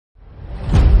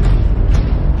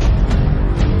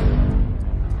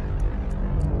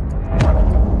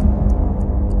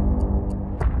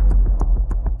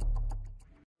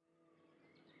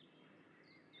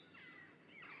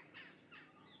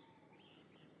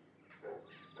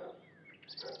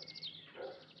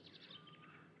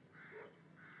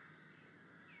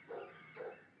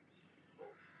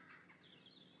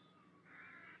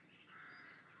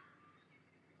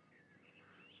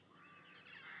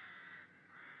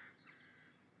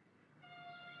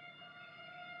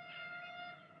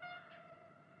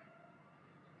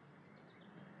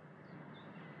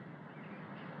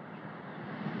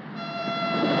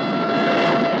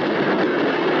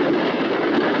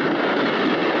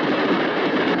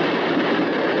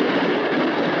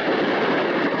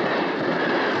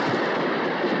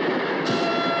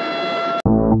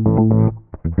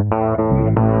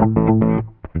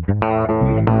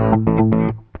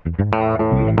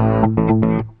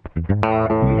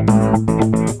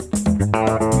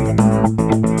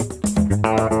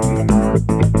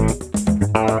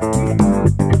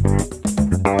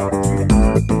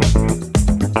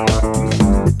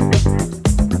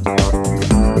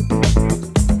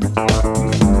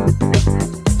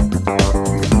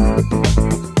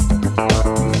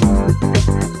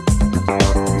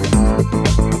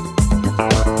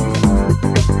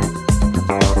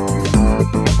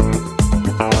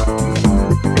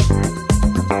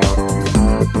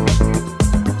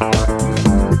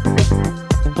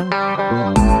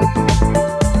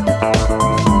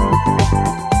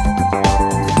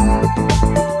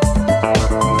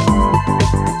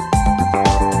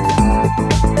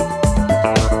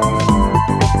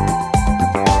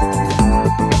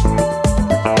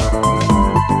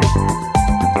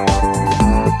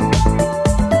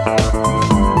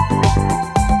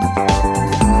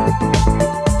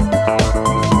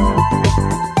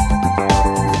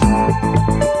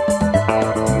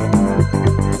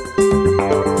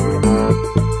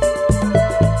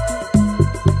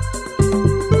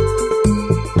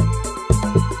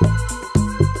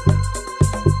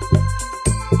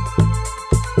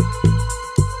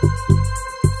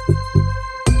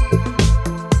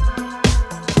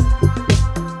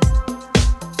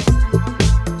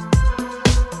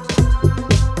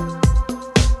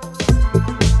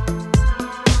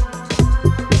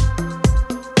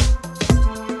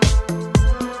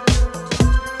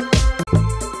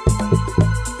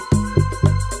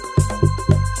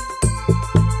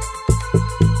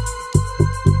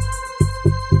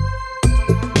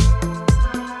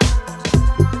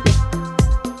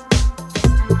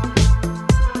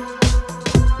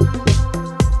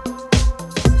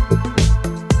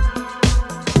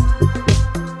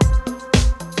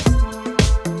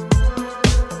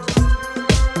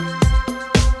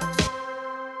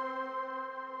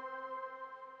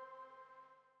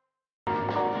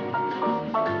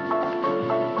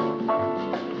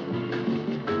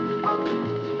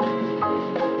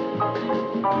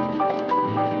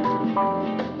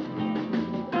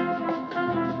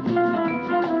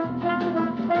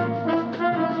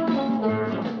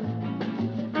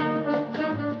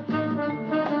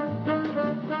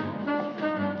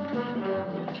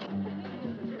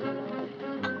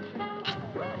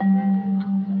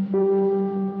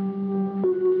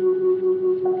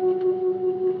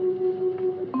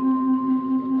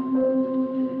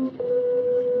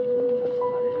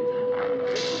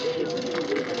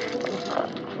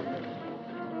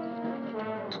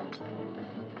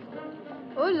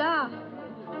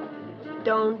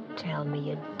Don't tell me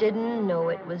you didn't know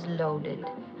it was loaded.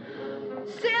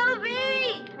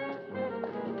 Sylvie!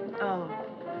 Oh.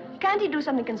 Can't he do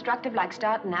something constructive like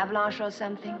start an avalanche or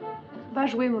something? Va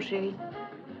jouer, mon chéri.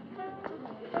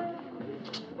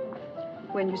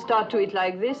 When you start to eat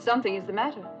like this, something is the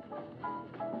matter.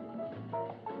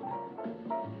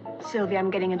 Sylvie,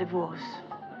 I'm getting a divorce.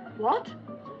 What?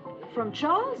 From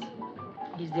Charles?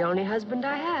 He's the only husband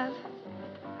I have.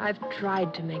 I've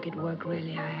tried to make it work,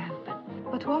 really, I have, but...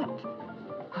 But what?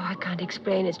 Oh, I can't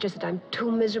explain. It's just that I'm too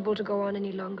miserable to go on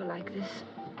any longer like this.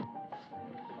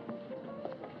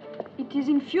 It is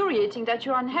infuriating that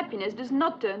your unhappiness does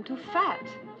not turn to fat.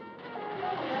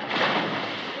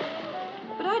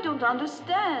 But I don't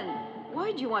understand.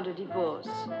 Why do you want a divorce?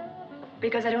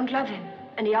 Because I don't love him,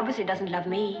 and he obviously doesn't love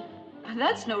me.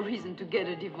 That's no reason to get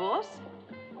a divorce.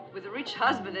 With a rich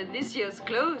husband and this year's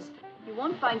clothes, you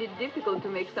won't find it difficult to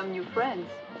make some new friends.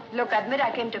 Look, I admit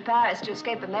I came to Paris to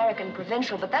escape American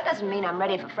provincial, but that doesn't mean I'm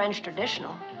ready for French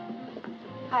traditional.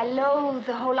 I loathe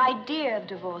the whole idea of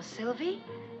divorce, Sylvie.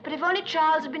 But if only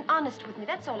Charles had been honest with me,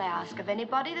 that's all I ask of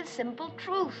anybody, the simple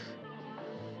truth.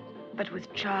 But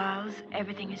with Charles,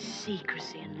 everything is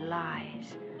secrecy and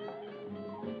lies.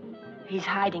 He's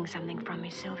hiding something from me,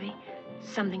 Sylvie.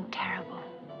 Something terrible.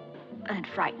 And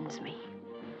it frightens me.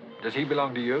 Does he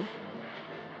belong to you?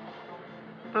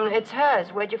 It's hers.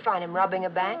 Where'd you find him? Robbing a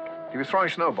bank? He was throwing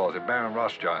snowballs at Baron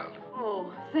Rothschild.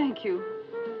 Oh, thank you.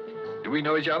 Do we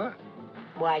know each other?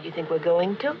 Why, do you think we're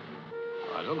going to?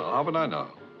 I don't know. How would I know?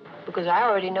 Because I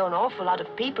already know an awful lot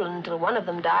of people, and until one of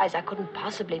them dies, I couldn't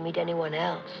possibly meet anyone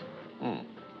else.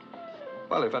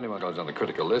 Well, if anyone goes on the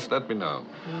critical list, let me know.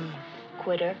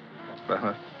 Quitter?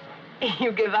 Uh-huh.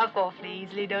 You give up awfully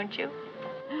easily, don't you?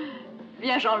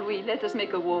 Viens, Jean-Louis, let us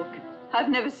make a walk. I've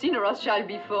never seen a Rothschild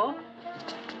before.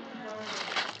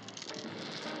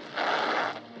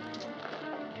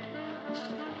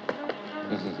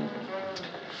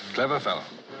 Clever fellow.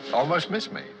 Almost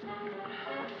missed me.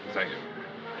 Thank you.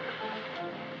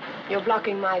 You're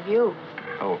blocking my view.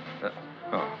 Oh.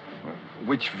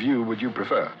 Which view would you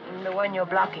prefer? The one you're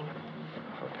blocking.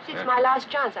 it's my last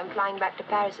chance. I'm flying back to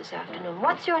Paris this afternoon.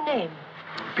 What's your name?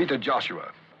 Peter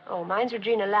Joshua. Oh, mine's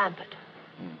Regina Lampert.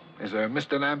 Is there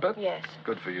Mr. Lampert? Yes.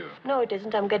 Good for you. No, it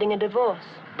isn't. I'm getting a divorce.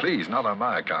 Please, not on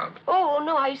my account. Oh,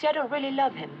 no, you see, I don't really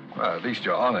love him. Well, at least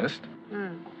you're honest.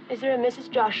 Is there a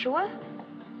Mrs. Joshua?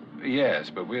 Yes,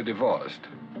 but we're divorced.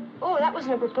 Oh, that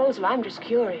wasn't a proposal. I'm just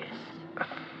curious.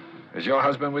 Is your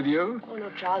husband with you? Oh, no,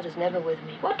 Charles is never with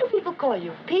me. What do people call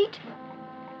you? Pete?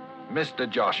 Mr.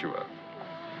 Joshua.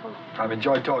 I've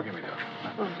enjoyed talking with you.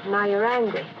 Oh, now you're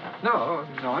angry. No,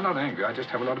 I'm not angry. I just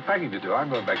have a lot of packing to do. I'm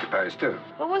going back to Paris, too.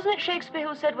 Well, wasn't it Shakespeare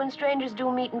who said when strangers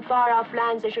do meet in far-off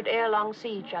lands, they should ere long see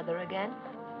each other again?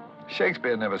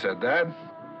 Shakespeare never said that.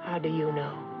 How do you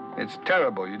know? It's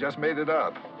terrible. You just made it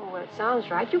up. Oh, well, it sounds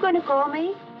right. You going to call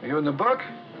me? Are you in the book?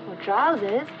 Well, Charles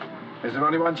is. Is there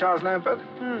only one Charles Lampert?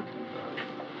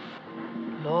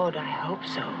 Lord, I hope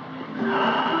so.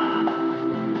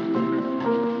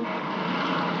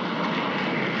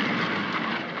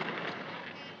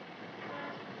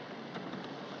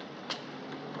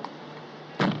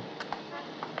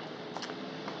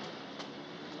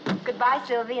 Goodbye,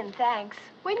 Sylvie, and thanks.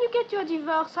 When you get your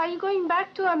divorce, are you going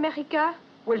back to America?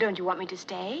 Well, don't you want me to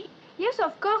stay? Yes,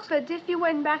 of course, but if you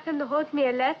went back and wrote me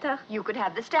a letter. You could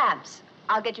have the stamps.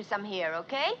 I'll get you some here,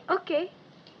 okay? Okay.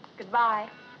 Goodbye.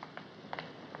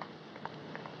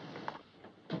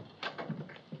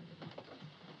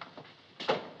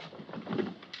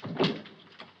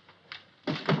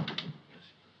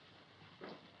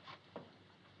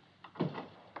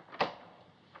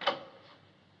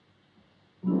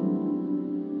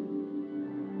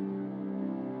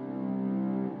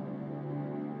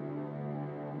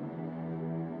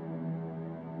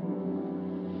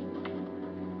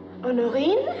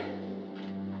 Honorine?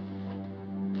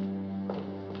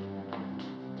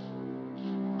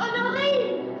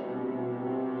 Honorine!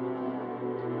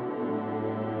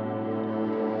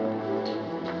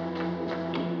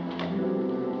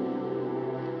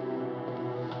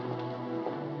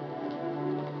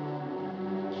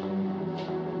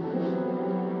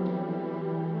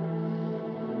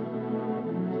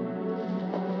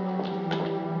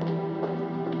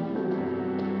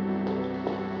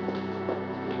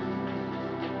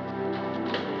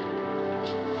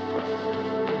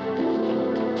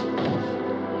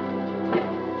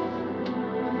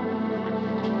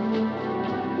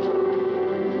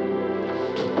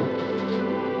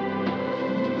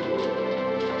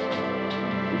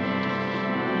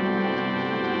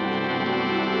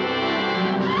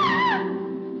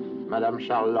 Madame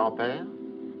Charles Lampert?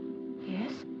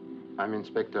 Yes? I'm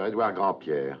Inspector Edouard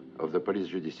Grandpierre of the Police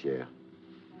Judiciaire.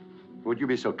 Would you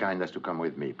be so kind as to come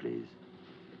with me, please?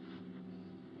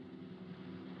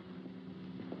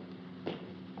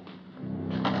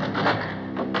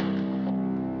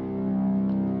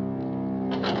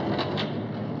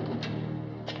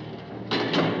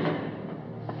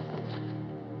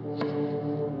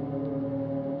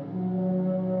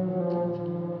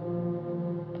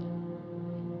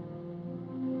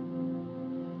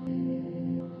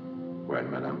 Well,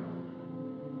 madame.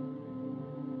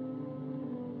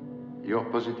 You're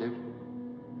positive?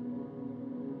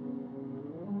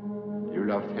 You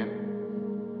loved him?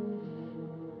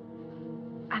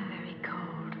 I'm very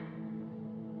cold.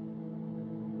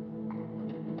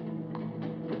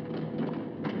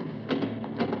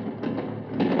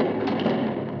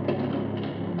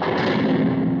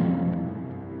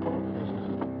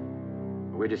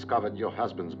 We discovered your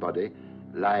husband's body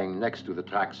lying next to the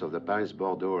tracks of the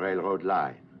Paris-Bordeaux railroad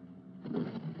line.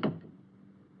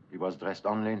 He was dressed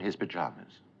only in his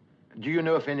pajamas. Do you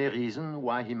know of any reason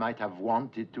why he might have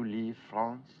wanted to leave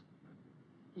France?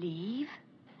 Leave?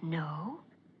 No.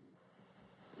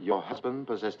 Your husband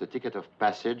possessed a ticket of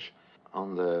passage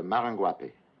on the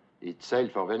Maranguape. It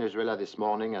sailed for Venezuela this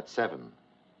morning at 7.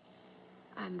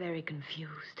 I'm very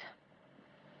confused.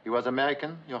 He was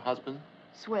American, your husband?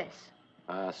 Swiss.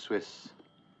 Swiss.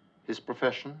 His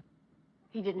profession?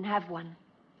 He didn't have one.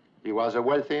 He was a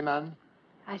wealthy man?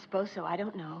 I suppose so. I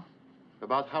don't know.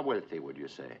 About how wealthy, would you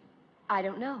say? I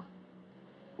don't know.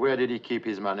 Where did he keep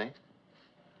his money?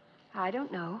 I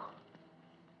don't know.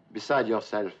 Beside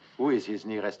yourself, who is his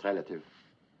nearest relative?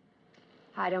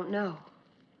 I don't know.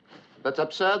 That's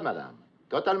absurd, madame.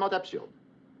 Totalement absurde.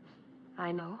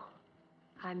 I know.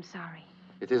 I'm sorry.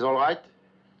 It is all right?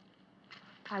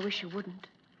 I wish you wouldn't.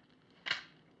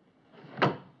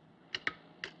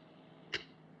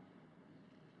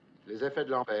 Les effets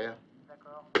de Lampert.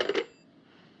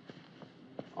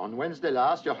 On Wednesday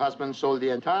last, your husband sold the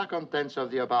entire contents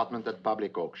of the apartment at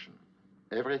public auction.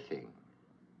 Everything.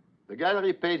 The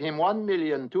gallery paid him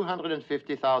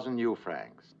 1,250,000 new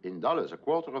francs. In dollars,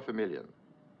 $250,000.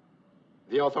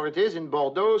 The authorities in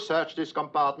Bordeaux searched this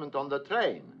compartment on the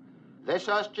train. They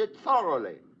searched it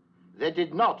thoroughly. They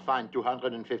did not find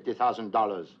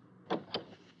 $250,000.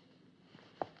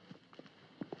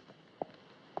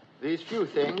 These few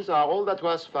things are all that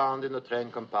was found in the train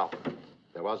compartment.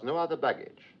 There was no other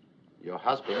baggage. Your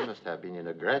husband must have been in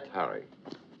a great hurry.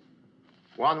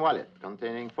 One wallet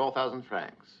containing 4,000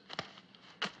 francs.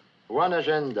 One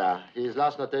agenda. His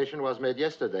last notation was made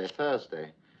yesterday,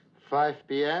 Thursday. 5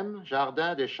 p.m.,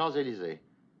 Jardin des Champs-Élysées.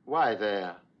 Why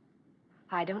there?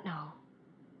 I don't know.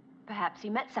 Perhaps he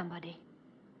met somebody.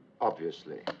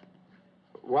 Obviously.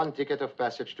 One ticket of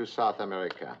passage to South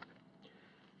America.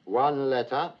 One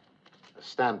letter,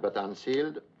 stamped but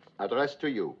unsealed, addressed to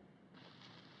you.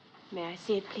 May I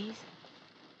see it, please?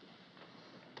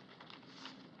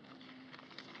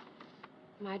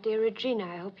 My dear Regina,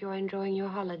 I hope you're enjoying your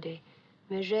holiday.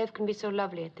 Megève can be so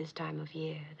lovely at this time of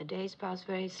year. The days pass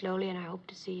very slowly, and I hope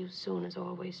to see you soon, as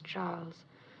always, Charles.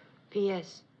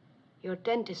 P.S. Your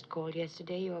dentist called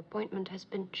yesterday. Your appointment has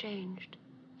been changed.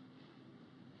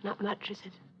 Not much, is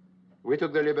it? We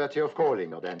took the liberty of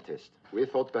calling our dentist. We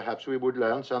thought perhaps we would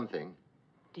learn something.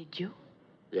 Did you?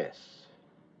 Yes.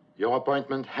 Your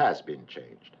appointment has been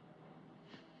changed.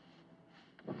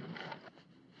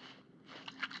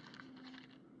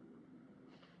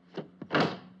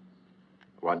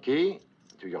 One key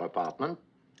to your apartment.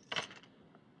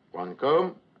 One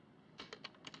comb.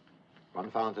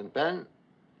 One fountain pen.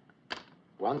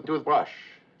 One toothbrush.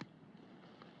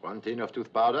 One tin of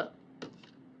tooth powder.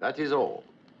 That is all.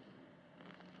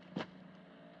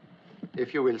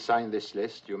 If you will sign this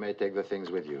list, you may take the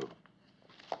things with you.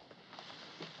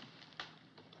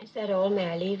 Is that all?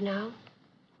 May I leave now?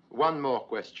 One more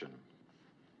question.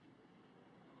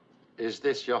 Is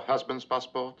this your husband's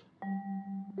passport?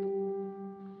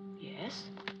 Yes.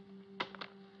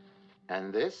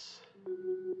 And this?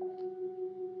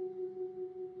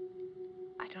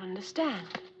 I don't understand.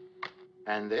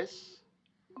 And this?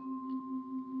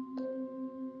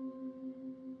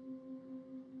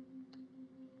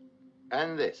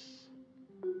 And this?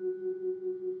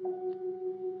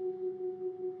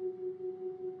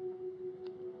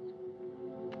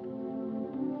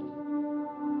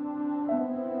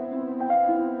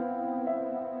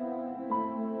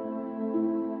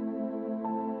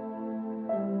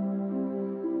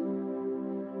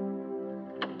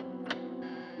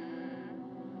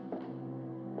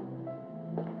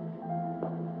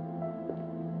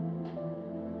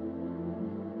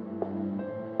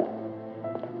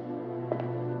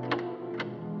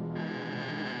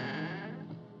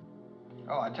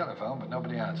 Oh, I telephoned, but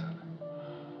nobody answered.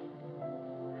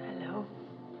 Hello?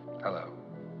 Hello.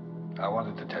 I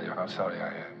wanted to tell you how sorry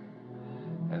I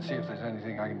am. And see if there's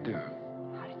anything I can do.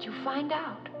 How did you find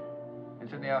out?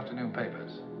 It's in the afternoon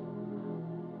papers.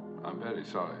 I'm very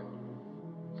sorry.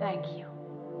 Thank you.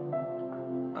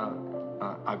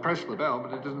 I pressed the bell,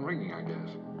 but it isn't ringing, I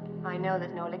guess. I know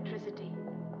there's no electricity.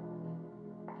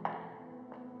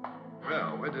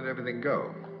 Well, where did everything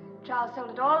go? Charles sold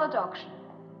it all at auction.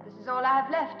 This is all I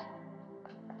have left.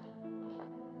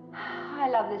 I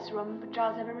love this room, but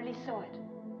Charles never really saw it.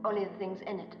 Only the things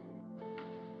in it.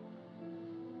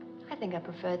 I think I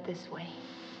prefer it this way.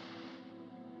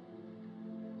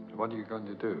 What are you going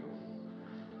to do?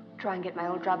 Try and get my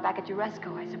old job back at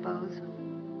Uresco, I suppose.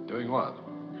 Doing what?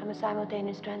 I'm a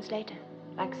simultaneous translator,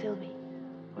 like Sylvie.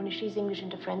 Only she's English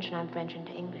into French and I'm French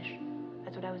into English.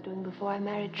 That's what I was doing before I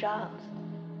married Charles.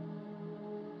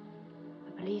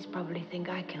 The police probably think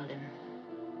I killed him.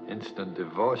 Instant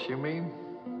divorce, you mean?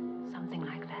 Something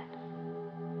like that.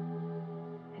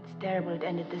 It's terrible it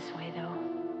ended this way, though.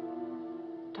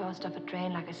 Tossed off a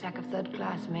train like a sack of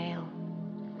third-class mail.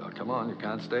 Well, come on, you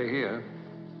can't stay here.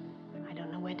 I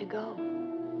don't know where to go.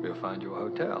 We'll find you a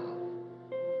hotel.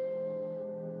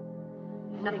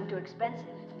 Nothing too expensive.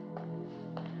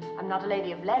 I'm not a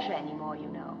lady of leisure anymore, you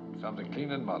know. Something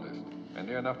clean and modest. And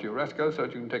near enough to Uresco so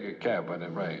that you can take a cab when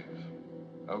it rains.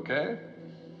 Okay?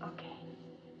 Okay.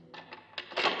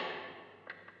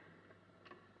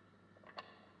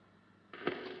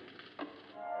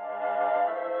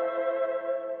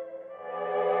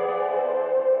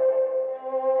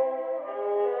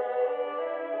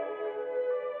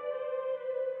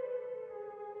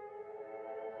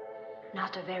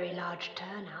 Not a very large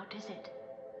turnout, is it?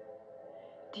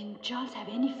 Didn't Charles have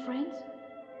any friends?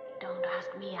 Don't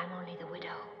ask me, I'm only the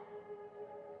widow.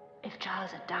 If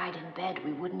Charles had died in bed,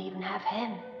 we wouldn't even have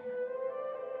him.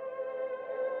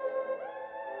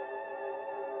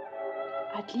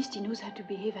 At least he knows how to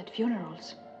behave at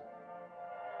funerals.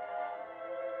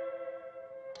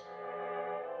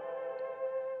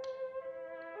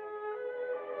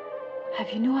 Have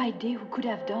you no idea who could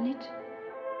have done it?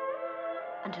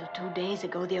 Until 2 days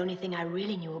ago, the only thing I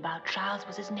really knew about Charles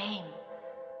was his name.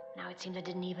 Now it seems I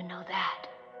didn't even know that.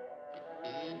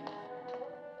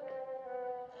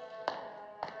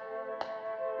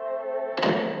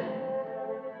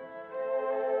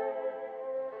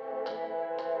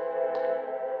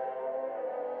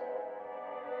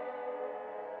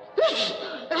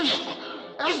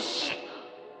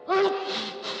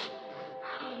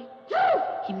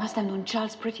 He must have known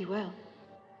Charles pretty well.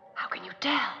 How can you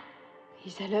tell?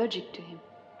 He's allergic to him.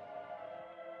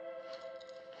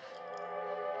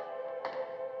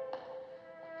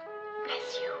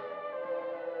 Bless you.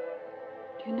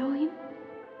 Do you know him?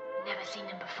 Never seen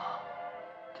him before.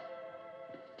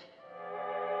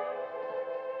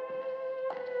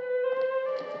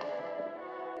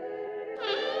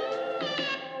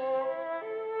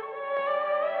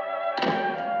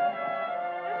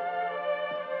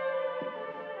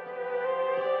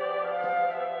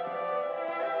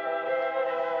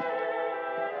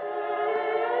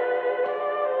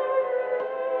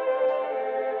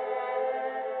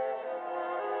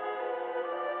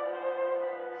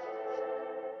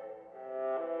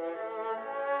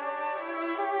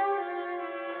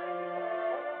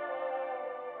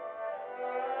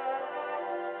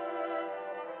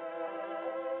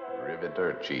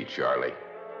 Arrivederci, Charlie.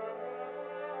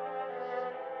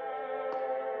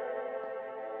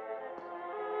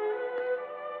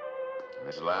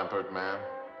 Miss Lampert, ma'am?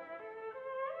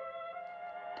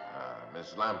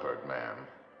 Miss Lampert, ma'am.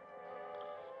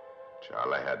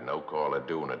 Charlie had no call of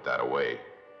doing it that way.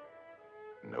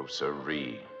 No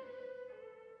sirree.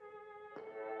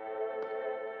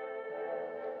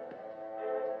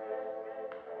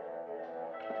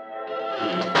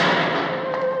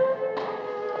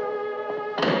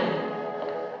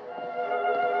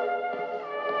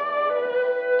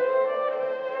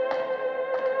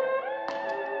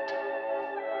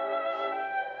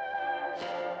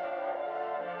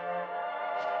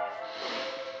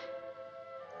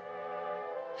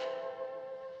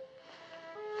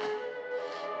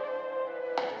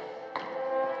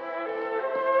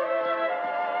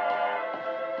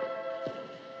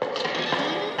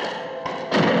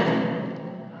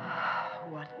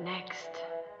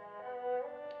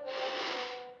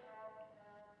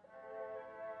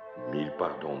 Mille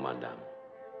pardons, madame.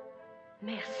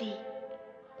 Merci.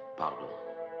 Pardon.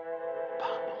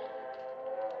 Pardon.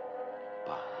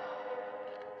 Pardon.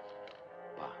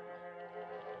 Pardon.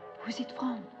 Who's it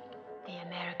from? The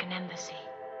American Embassy.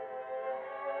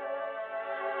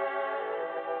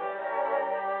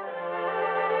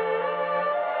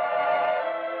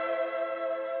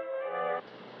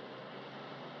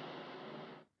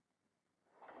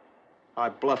 I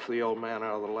bluffed the old man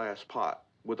out of the last pot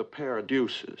with a pair of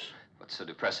deuces. What's so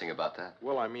depressing about that?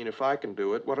 Well, I mean, if I can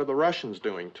do it, what are the Russians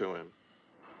doing to him?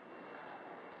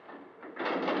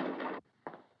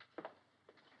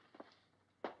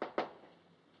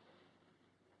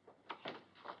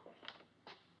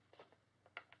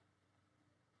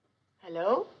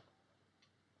 Hello?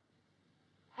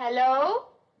 Hello?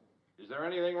 Is there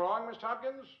anything wrong, Miss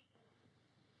Tompkins?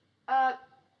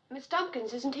 Miss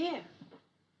Tompkins isn't here.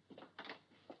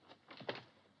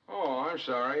 Oh, I'm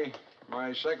sorry.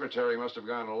 My secretary must have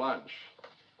gone to lunch.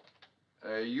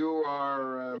 You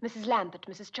are, Mrs. Lampert,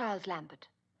 Mrs. Charles Lampert.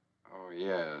 Oh,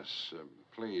 yes.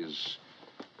 Please,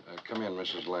 come in,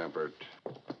 Mrs. Lampert.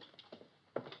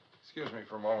 Excuse me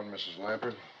for a moment, Mrs.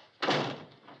 Lampert.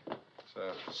 It's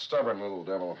a stubborn little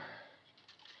devil.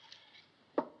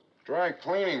 Dry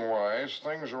cleaning-wise,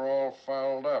 things are all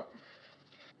fouled up.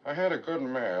 I had a good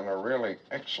man, a really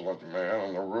excellent man,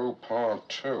 on the Rue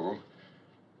Pontoux.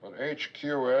 But HQ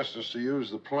asked us to use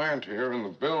the plant here in the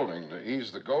building to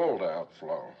ease the gold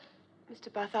outflow.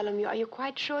 Mr. Bartholomew, are you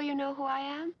quite sure you know who I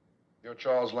am? You're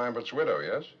Charles Lambert's widow,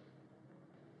 yes?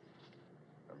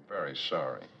 I'm very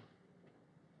sorry.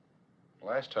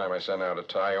 Last time I sent out a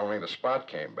tie, only the spot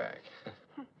came back.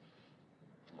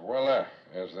 Voila,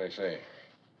 as they say.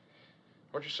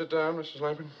 Won't you sit down, Mrs.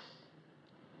 Lampert?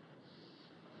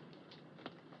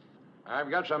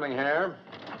 I've got something here.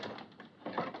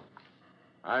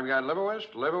 I've got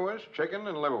liverwurst, chicken,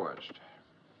 and liverwurst.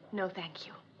 No, thank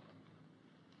you.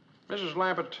 Mrs.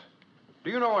 Lampert, do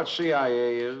you know what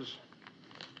CIA is?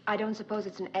 I don't suppose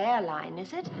it's an airline,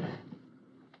 is it?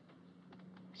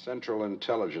 Central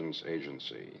Intelligence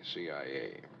Agency,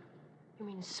 CIA. You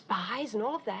mean spies and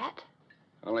all of that?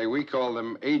 Only we call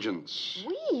them agents.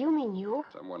 We? You mean you?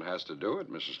 Someone has to do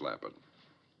it, Mrs. Lampert.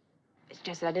 It's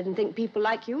just that I didn't think people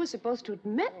like you were supposed to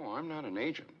admit. Oh, I'm not an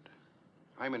agent.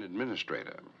 I'm an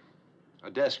administrator,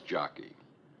 a desk jockey.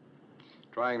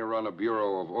 trying to run a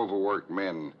bureau of overworked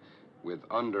men with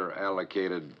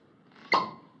under-allocated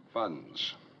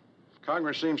funds.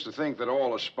 Congress seems to think that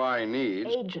all a spy needs...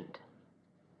 Agent.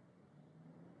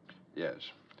 Yes.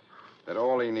 That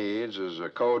all he needs is a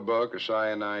code book, a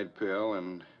cyanide pill,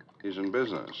 and he's in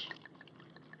business.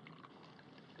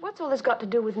 What's all this got to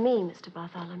do with me, Mr.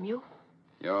 Bartholomew?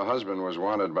 Your husband was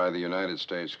wanted by the United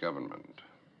States government.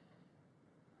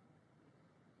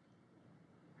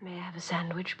 May I have a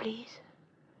sandwich, please?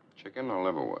 Chicken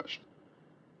or liverwurst?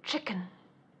 Chicken.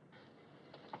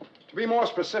 To be more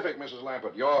specific, Mrs.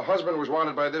 Lampert, your husband was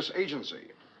wanted by this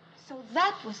agency. So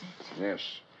that was it. Yes.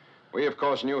 We, of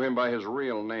course, knew him by his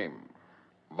real name.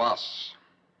 Voss.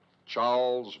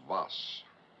 Charles Voss.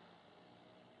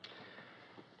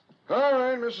 All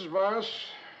right, Mrs. Voss.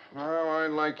 Now,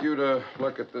 I'd like you to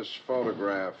look at this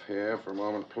photograph here for a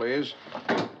moment, please.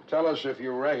 Tell us if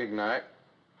you recognize...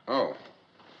 Oh.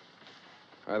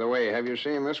 By the way, have you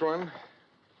seen this one?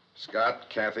 Scott,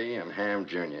 Kathy, and Ham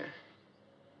Jr.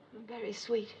 Very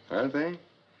sweet. Aren't they?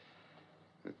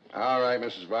 All right,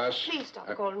 Mrs. Voss. Please stop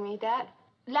calling me that.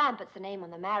 Lampert's the name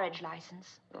on the marriage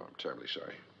license. Oh, I'm terribly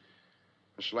sorry.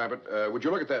 Mrs. Lampert, would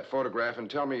you look at that photograph and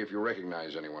tell me if you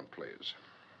recognize anyone, please?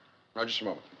 Now, just a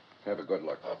moment. Have a good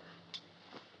look.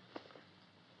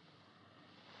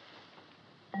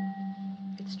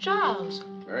 It's Charles.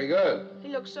 Very good. He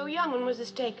looked so young. When was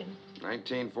this taken?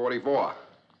 1944.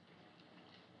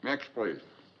 Next, please.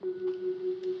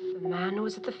 The man who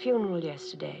was at the funeral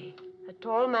yesterday. A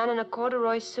tall man in a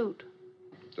corduroy suit.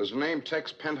 Does the name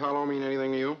Tex Penthollow mean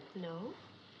anything to you? No.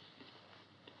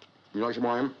 You like some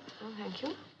wine? Oh, thank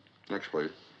you. Next,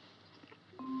 please.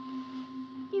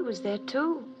 He was there,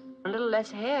 too. A little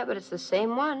less hair, but it's the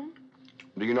same one.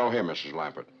 Do you know him, Mrs.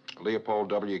 Lampert? Leopold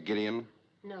W. Gideon?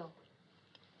 No.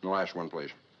 The last one,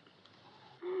 please.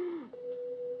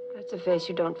 That's a face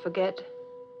you don't forget.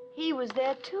 He was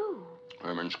there, too.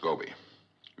 Herman Scobie.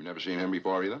 You've never seen him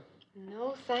before, either?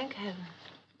 No, thank heaven.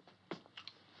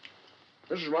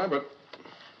 Mrs. Lampert,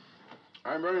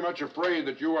 I'm very much afraid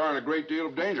that you are in a great deal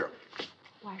of danger.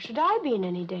 Why should I be in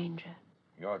any danger?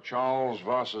 You're Charles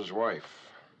Voss's wife.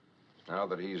 Now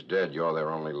that he's dead, you're their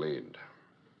only lead.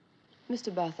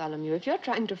 Mr. Bartholomew, if you're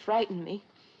trying to frighten me,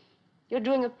 you're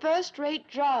doing a first-rate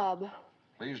job.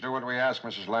 Please do what we ask,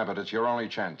 Mrs. Lampert. It's your only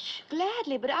chance.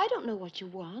 Gladly, but I don't know what you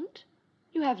want.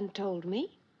 You haven't told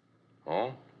me.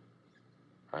 Oh?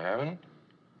 I haven't?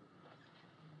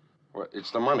 Well,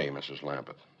 it's the money, Mrs.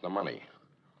 Lampert. The money.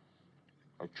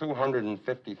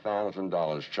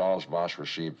 $250,000 Charles Voss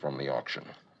received from the auction.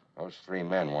 Those three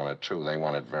men wanted too. They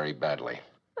want it very badly.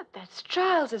 But that's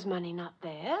Charles's money, not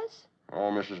theirs.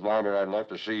 Oh, Mrs. Lampert, I'd love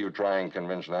to see you try and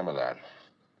convince them of that.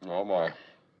 Oh, boy.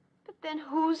 But then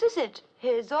whose is it?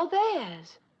 His or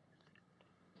theirs?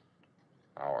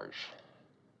 Ours.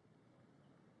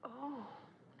 Oh.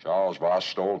 Charles Voss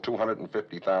stole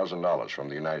 $250,000 from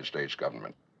the United States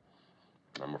government.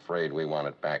 I'm afraid we want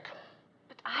it back.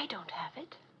 But I don't have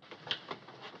it.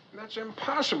 That's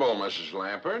impossible, Mrs.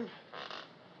 Lampert.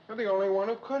 You're the only one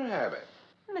who could have it.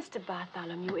 Mr.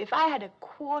 Bartholomew, if I had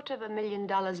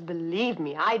 $250,000, believe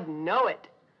me, I'd know it.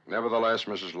 Nevertheless,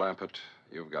 Mrs. Lampert,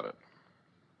 you've got it.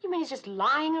 You mean he's just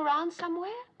lying around somewhere?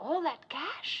 All that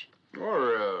cash?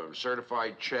 Or a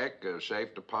certified check, a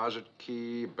safe deposit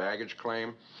key, baggage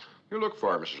claim. You look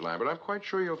for it, Mrs. Lampert. I'm quite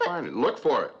sure you'll find it. Look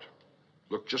for it.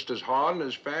 Look just as hard and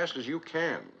as fast as you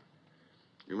can.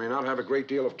 You may not have a great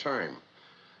deal of time.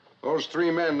 Those three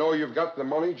men know you've got the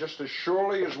money just as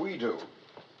surely as we do.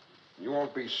 You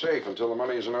won't be safe until the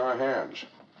money is in our hands.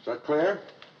 Is that clear?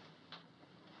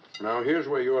 Now, here's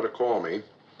where you ought to call me,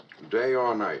 day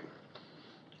or night.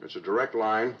 It's a direct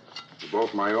line to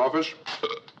both my office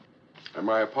and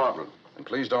my apartment. And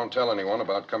please don't tell anyone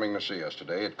about coming to see us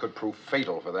today. It could prove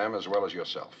fatal for them as well as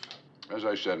yourself. As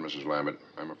I said, Mrs. Lampert,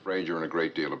 I'm afraid you're in a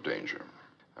great deal of danger.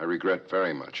 I regret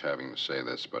very much having to say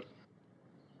this, but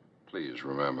please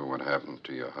remember what happened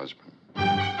to your husband.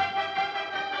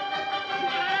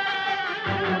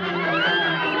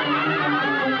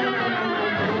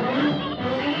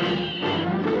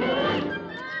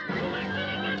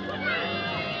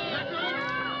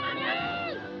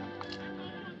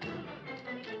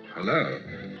 Hello.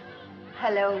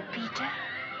 Hello, Peter.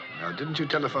 Now, didn't you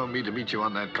telephone me to meet you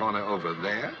on that corner over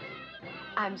there?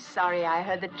 I'm sorry I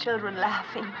heard the children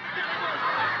laughing.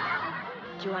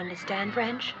 Do you understand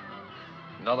French?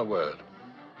 Not a word.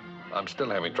 I'm still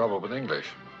having trouble with English.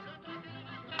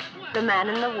 The man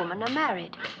and the woman are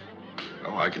married.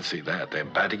 Oh, I can see that. They're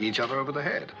batting each other over the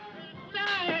head.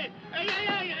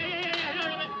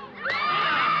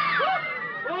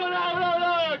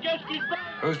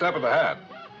 Who's that with the hat?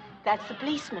 That's the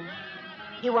policeman.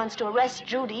 He wants to arrest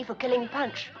Judy for killing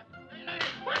Punch.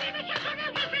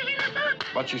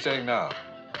 What's she saying now?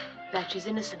 That she's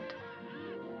innocent.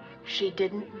 She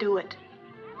didn't do it.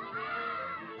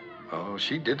 Oh,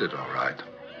 she did it all right.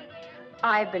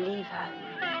 I believe her.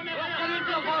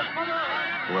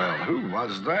 Well, who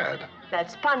was that?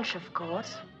 That's Punch, of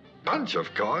course. Punch,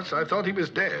 of course. I thought he was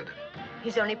dead.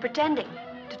 He's only pretending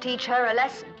to teach her a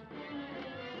lesson.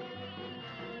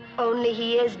 Only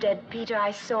he is dead, Peter.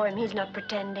 I saw him. He's not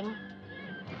pretending.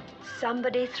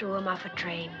 Somebody threw him off a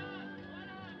train.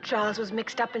 Charles was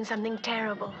mixed up in something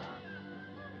terrible.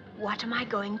 What am I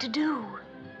going to do?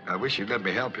 I wish you'd let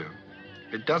me help you.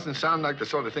 It doesn't sound like the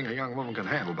sort of thing a young woman can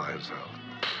handle by herself.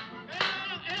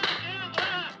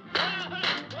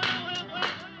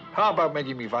 How about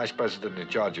making me vice president in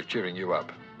charge of cheering you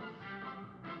up?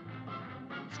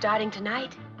 Starting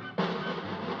tonight.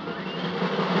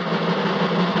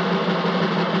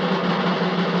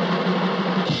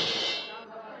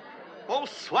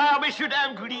 Bonsoir, messieurs,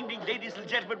 dames. Good evening, ladies and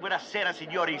gentlemen. Buonasera,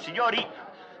 signori, signori.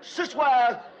 Ce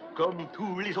soir, comme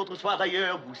tous les autres soirs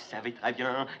d'ailleurs, vous savez très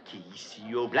bien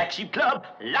qu'ici au Black Sheep Club,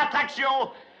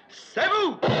 l'attraction, c'est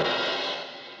vous.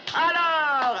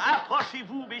 Alors,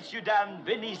 approchez-vous, messieurs, dames.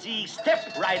 Venez-y. Step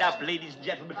right up, ladies and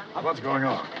gentlemen. What's going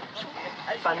on?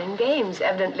 Fun and games.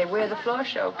 Evidently, we're the floor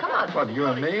show. Come on. What, you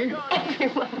and me?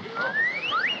 Everyone.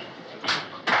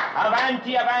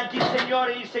 Avanti, avanti,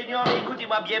 signori, signori.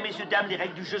 Écoutez-moi bien, messieurs, dames, les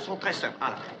règles du jeu sont très simples.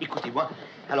 Alors, écoutez-moi.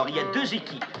 Alors, il y a deux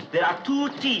équipes. There are two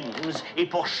teams. Et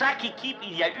pour chaque équipe,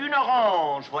 il y a une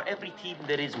orange. For every team,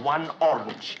 there is one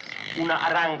orange. Una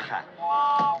naranja.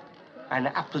 Un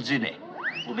appelsiné.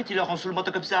 Vous mettez l'orange sur le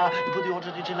menton comme ça. You put the orange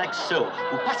on the chin like so.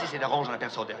 Vous passez cette orange à la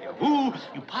personne derrière vous.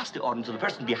 You pass the orange to the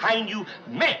person behind you.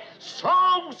 Mais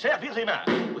sans vous servir les mains.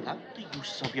 Without the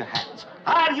use of your hands.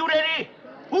 Are you ready?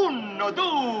 1,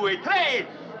 2, 3.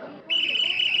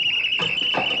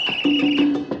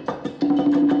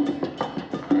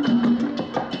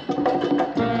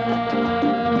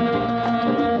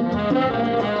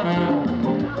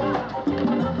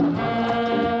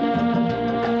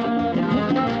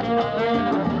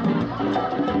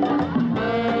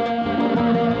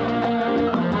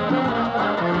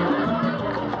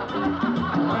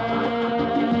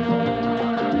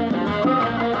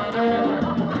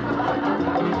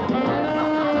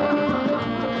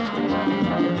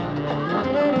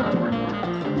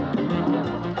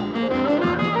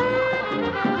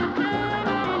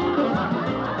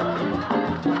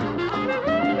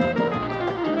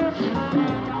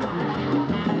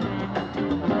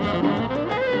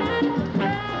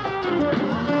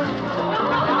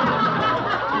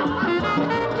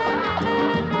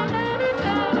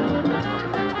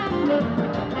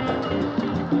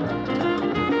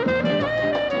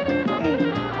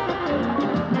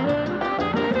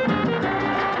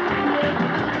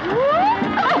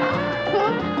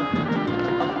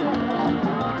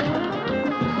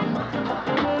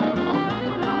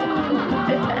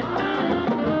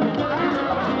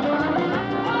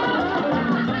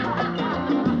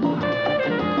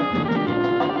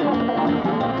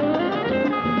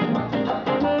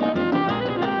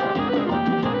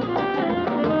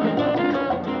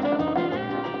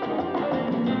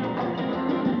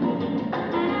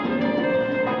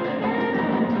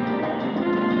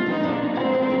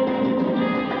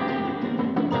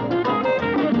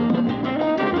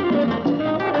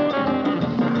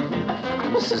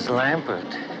 Mrs.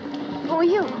 Lampert. Who are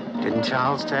you? Didn't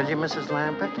Charles tell you, Mrs.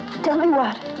 Lampert? Tell me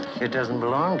what? It doesn't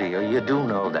belong to you. You do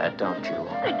know that, don't you?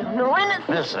 I don't know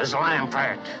anything. Mrs.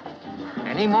 Lampert.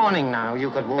 Any morning now,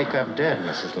 you could wake up dead,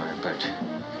 Mrs. Lampert.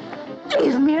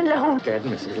 Leave me alone. Dead,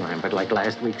 Mrs. Lampert, like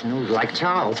last week's news. Like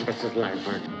Charles, Mrs.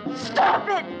 Lampert. Stop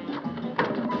it.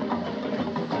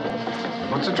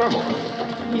 What's the trouble?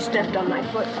 He stepped on my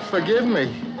foot. Forgive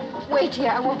me. Wait here,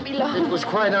 I won't be long. It was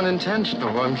quite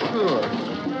unintentional, I'm sure.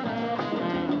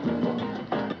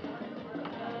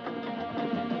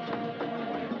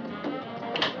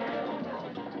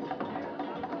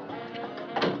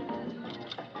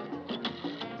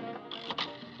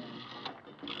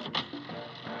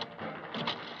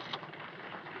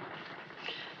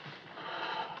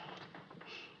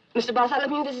 Mr.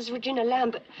 Bartholomew, this is Regina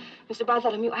Lampert. Mr.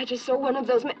 Bartholomew, I just saw one of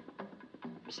those men.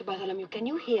 Mr. Bartholomew, can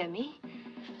you hear me?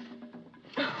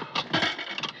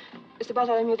 Mr.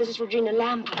 Bartholomew, this is Regina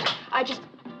Lampert. I just...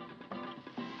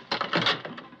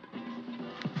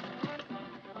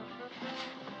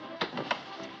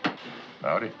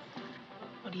 Howdy.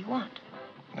 What do you want?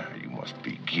 Now, you must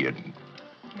be kidding.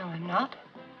 No, I'm not.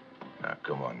 Now,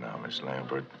 come on now, Miss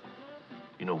Lampert.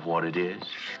 You know what it is?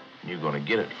 You're gonna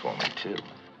get it for me, too.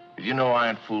 You know I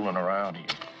ain't fooling around here.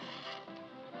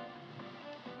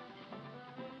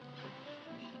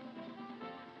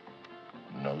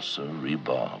 No, sirree,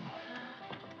 Bob.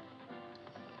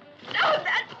 No,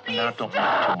 that's please. Now, don't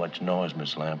make too much noise,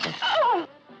 Miss Lampert. Oh.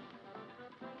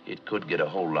 It could get a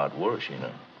whole lot worse, you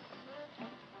know.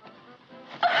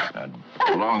 Now, it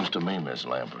belongs to me, Miss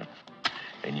Lampert.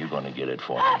 And you're gonna get it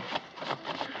for me.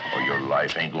 Or your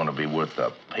life ain't gonna be worth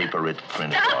the paper it's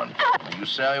printed on. Do you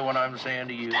say what I'm saying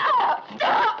to you? Stop!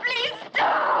 Stop! Please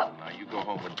stop! Now, you go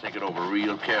home and think it over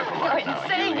real careful You're right now.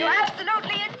 insane. You're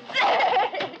absolutely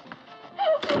insane.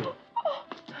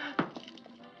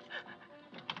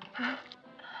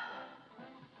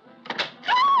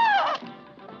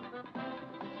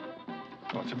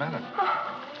 What's the matter?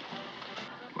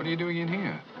 What are you doing in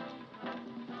here?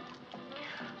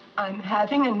 I'm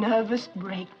having a nervous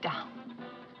breakdown.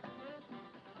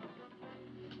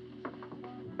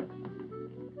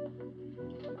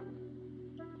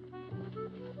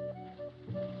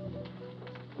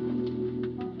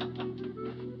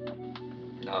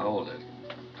 Now, hold it.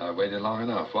 I waited long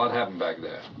enough. What happened back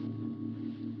there?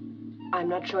 I'm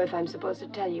not sure if I'm supposed to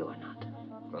tell you or not.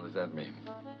 What does that mean?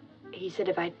 He said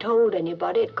if I told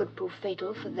anybody, it could prove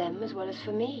fatal for them as well as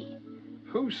for me.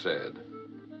 Who said?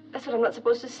 That's what I'm not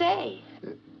supposed to say.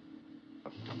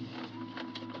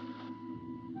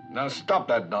 Now, stop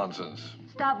that nonsense.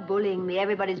 Stop bullying me.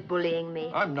 Everybody's bullying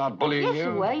me. I'm not bullying you. Yes,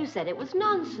 you were. You said it was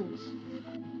nonsense.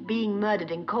 Being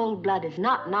murdered in cold blood is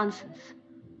not nonsense.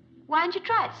 Why don't you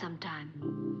try it sometime?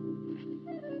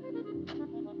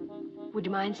 Would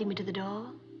you mind seeing me to the door?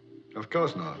 Of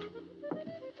course not.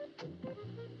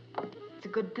 It's a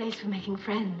good place for making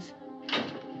friends.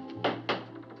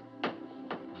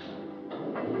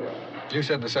 You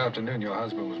said this afternoon your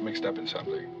husband was mixed up in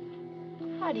something.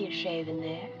 How do you shave in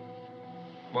there?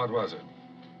 What was it?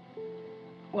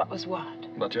 What was what?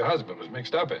 What your husband was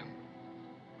mixed up in.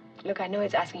 Look, I know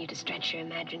it's asking you to stretch your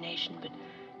imagination, but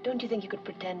don't you think you could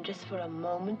pretend just for a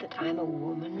moment that I'm a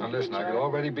woman? Now, listen, I could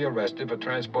already be arrested for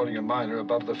transporting a minor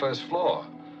above the first floor.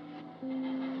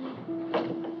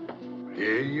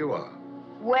 Here you are.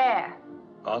 Where?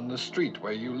 On the street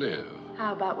where you live.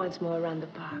 How about once more around the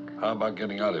park? How about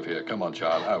getting out of here? Come on,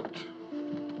 child, out.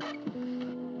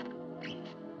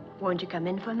 Won't you come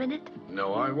in for a minute?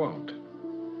 No, I won't.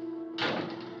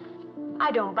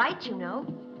 I don't bite, you know.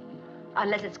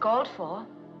 Unless it's called for.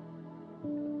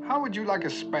 How would you like a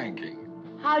spanking?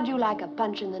 How'd you like a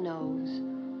punch in the nose?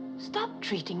 Stop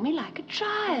treating me like a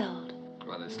child.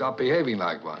 Well, then stop behaving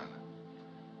like one.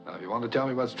 Now, if you want to tell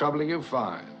me what's troubling you,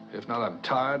 fine. If not, I'm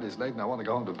tired, it's late, and I want to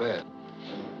go home to bed.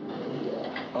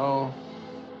 Oh?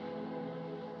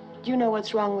 Do you know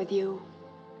what's wrong with you?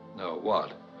 No,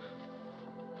 what?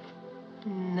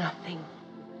 Nothing.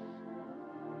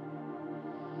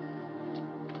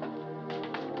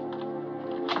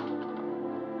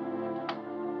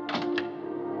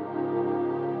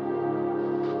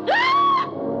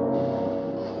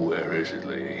 Where is it,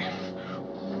 lady?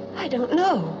 I don't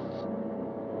know.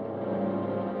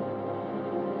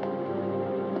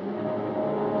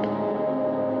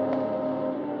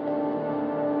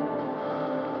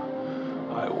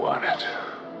 I want it.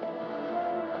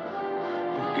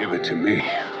 Give it to me.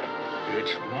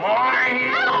 It's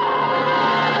mine!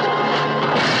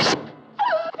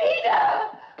 Peter!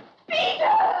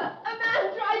 Peter! A man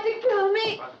tried to kill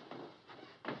me!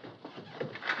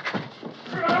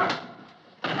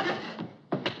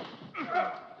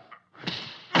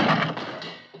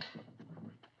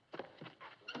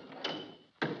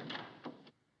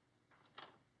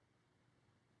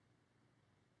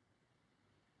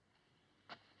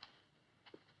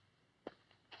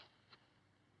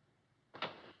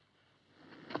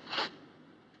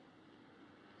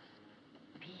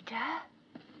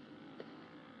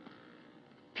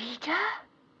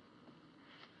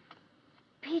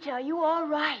 Peter, are you all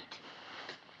right?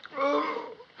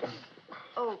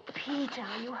 Oh, Peter,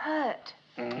 are you hurt?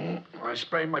 I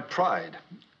sprained my pride.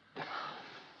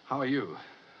 How are you?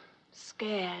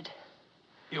 Scared.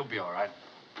 You'll be all right.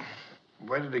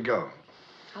 Where did he go?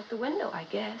 Out the window, I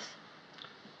guess.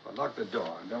 Well, lock the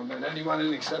door. Don't let anyone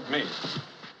in except me.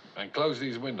 And close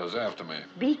these windows after me.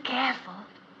 Be careful.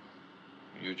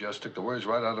 You just took the words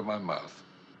right out of my mouth.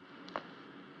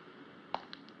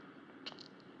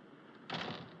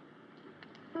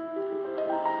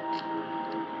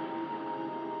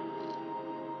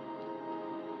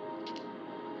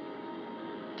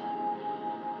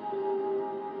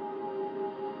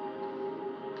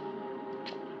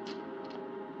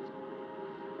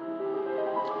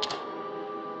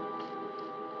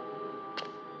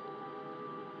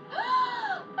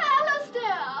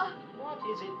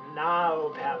 Now,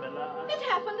 Pamela. It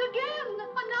happened again.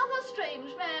 Another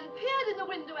strange man peered in the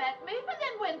window at me and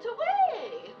then went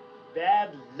away.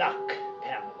 Bad luck,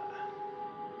 Pamela.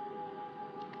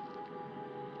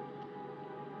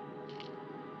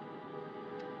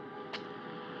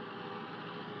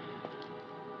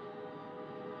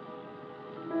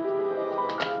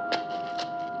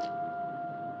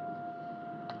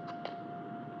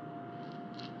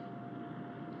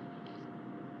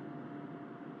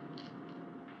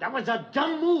 That was a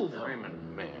dumb move.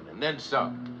 Herman, man, and then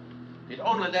some. If you'd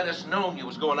only let us know you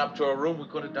was going up to our room, we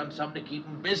could have done something to keep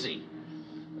him busy.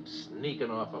 But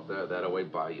sneaking off up there that way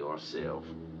by yourself.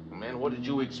 Man, what did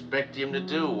you expect him to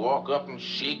do? Walk up and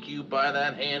shake you by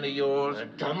that hand of yours? A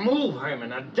dumb move,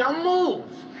 Herman, a dumb move.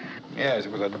 Yes,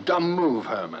 it was a dumb move,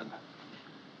 Herman.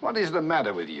 What is the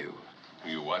matter with you?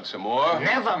 You want some more?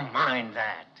 Never mind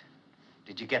that.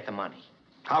 Did you get the money?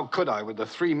 How could I with the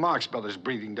 3 Marx brothers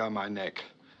breathing down my neck?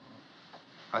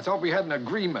 I thought we had an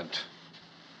agreement.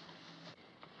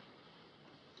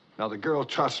 Now, the girl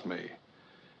trusts me.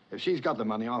 If she's got the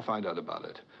money, I'll find out about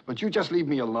it. But you just leave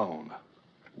me alone.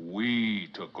 We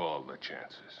took all the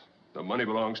chances. The money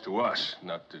belongs to us,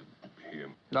 not to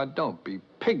him. Now, don't be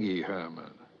piggy,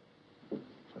 Herman.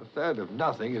 A third of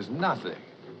nothing is nothing.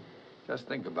 Just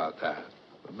think about that.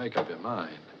 But make up your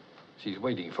mind. She's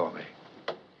waiting for me.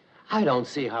 I don't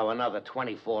see how another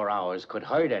 24 hours could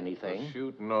hurt anything. Well,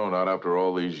 shoot, no, not after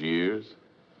all these years.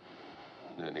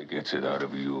 Then he gets it out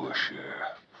of your share,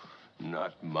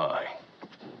 not mine.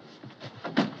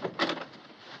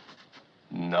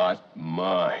 Not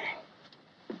mine.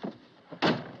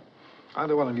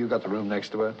 Either one of you got the room next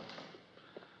to her?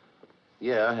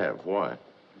 Yeah, I have. Why?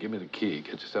 Give me the key.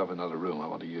 Get yourself another room. I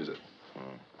want to use it.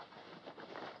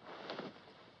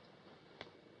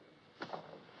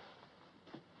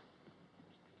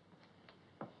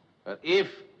 But if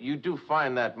you do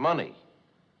find that money,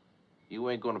 you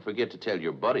ain't gonna forget to tell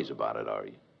your buddies about it, are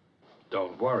you?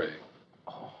 Don't worry.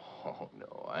 Oh,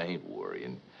 no, I ain't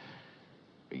worrying.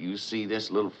 You see this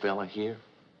little fella here?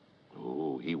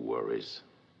 Oh, he worries.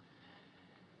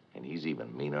 And he's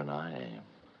even meaner than I am.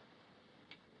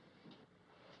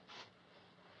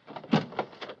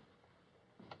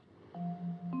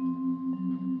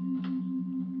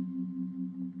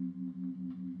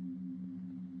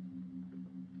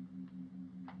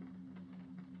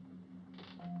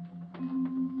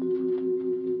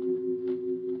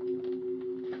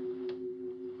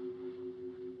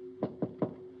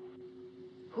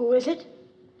 Who is it?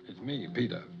 It's me,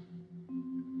 Peter.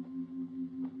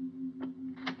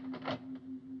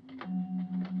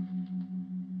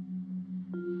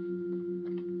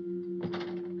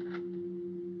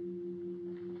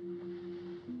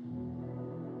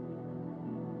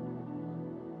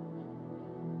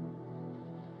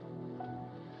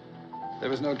 There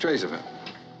was no trace of him.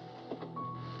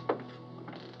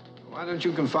 Why don't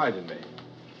you confide in me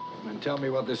and tell me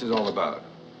what this is all about?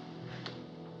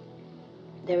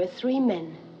 There are 3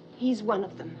 men. He's one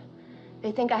of them.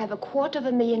 They think I have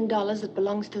 $250,000 that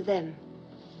belongs to them.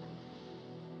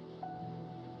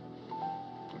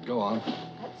 Go on.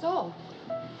 That's all.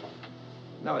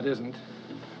 No, it isn't.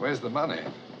 Where's the money?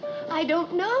 I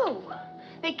don't know.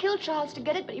 They killed Charles to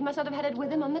get it, but he must not have had it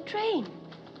with him on the train.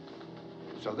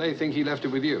 So they think he left it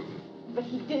with you? But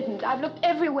he didn't. I've looked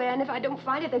everywhere, and if I don't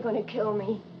find it, they're going to kill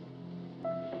me.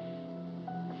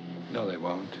 No, they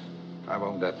won't. I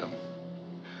won't let them.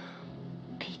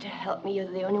 Peter, help me.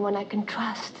 You're the only one I can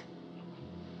trust.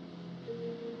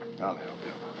 I'll help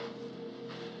you.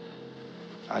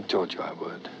 I told you I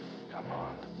would. Come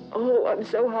on. Oh, I'm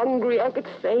so hungry I could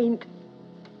faint.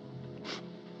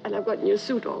 And I've gotten your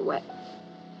suit all wet.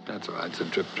 That's all right. It's a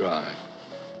drip dry.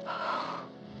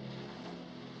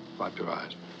 Wipe your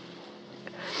eyes.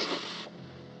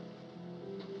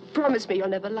 Promise me you'll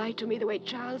never lie to me the way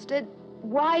Charles did.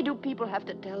 Why do people have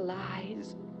to tell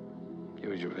lies?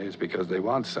 Usually it's because they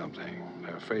want something.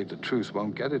 They're afraid the truth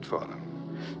won't get it for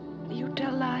them. You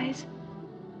tell lies?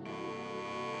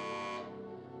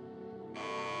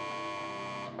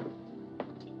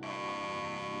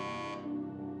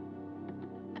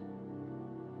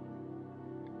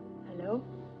 Hello?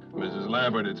 Mrs.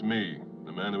 Lampert, it's me.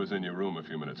 The man who was in your room a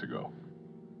few minutes ago.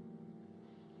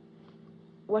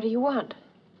 What do you want?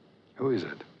 Who is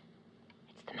it?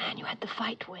 It's the man you had the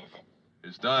fight with.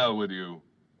 Is Dial with you?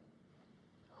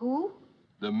 Who?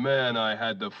 The man I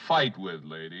had the fight with,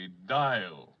 lady.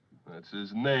 Dial. That's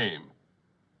his name.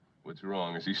 What's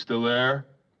wrong? Is he still there?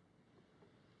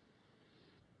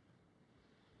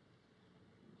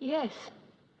 Yes.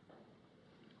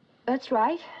 That's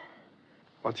right.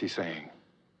 What's he saying?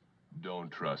 Don't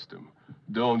trust him.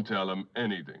 Don't tell him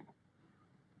anything.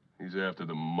 He's after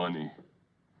the money.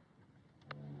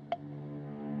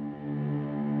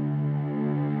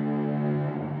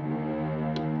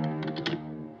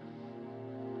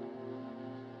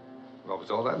 What was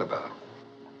all that about?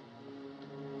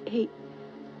 He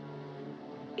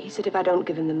said if I don't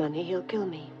give him the money, he'll kill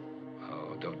me.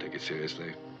 Oh, don't take it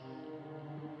seriously.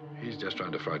 He's just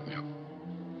trying to frighten you.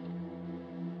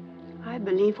 I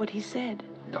believe what he said.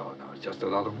 No, it's just a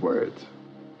lot of words.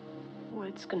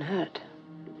 Words can hurt.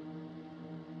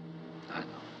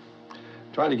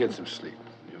 Try to get some sleep.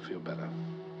 You'll feel better.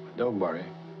 Don't worry.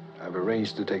 I've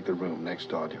arranged to take the room next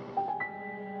door to you.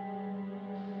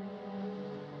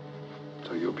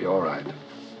 So you'll be all right.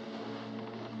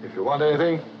 If you want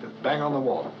anything, just bang on the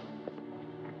wall.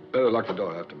 Better lock the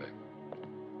door after me.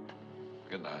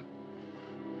 Good night.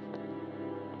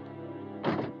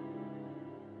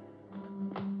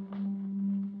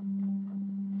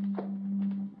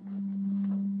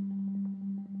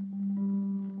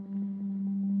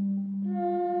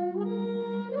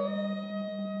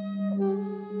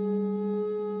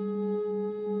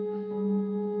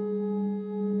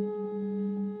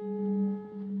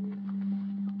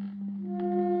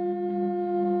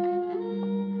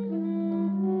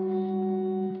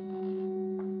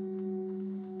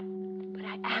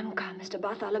 Mr.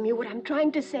 Bartholomew, what I'm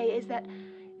trying to say is that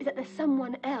there's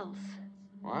someone else.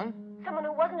 What? Someone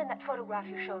who wasn't in that photograph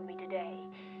you showed me today.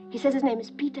 He says his name is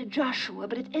Peter Joshua,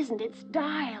 but it isn't. It's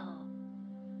Dial.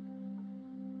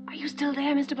 Are you still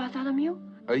there, Mr. Bartholomew?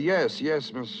 Yes,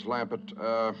 Miss Lampert.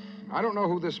 I don't know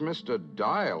who this Mr.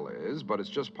 Dial is, but it's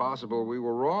just possible we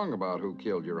were wrong about who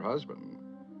killed your husband.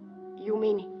 You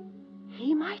mean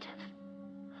he might have?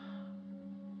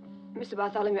 Mr.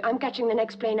 Bartholomew, I'm catching the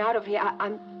next plane out of here.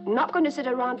 I'm not going to sit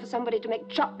around for somebody to make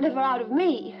chopped liver out of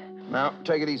me. Now,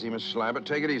 take it easy, Mrs. Lampert.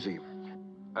 Take it easy.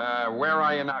 Where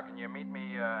are you now? Can you meet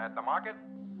me at the market?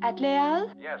 At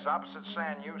Leal? Yes, opposite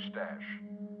San Eustache.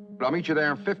 I'll meet you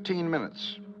there in 15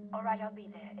 minutes. All right, I'll be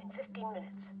there in 15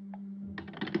 minutes.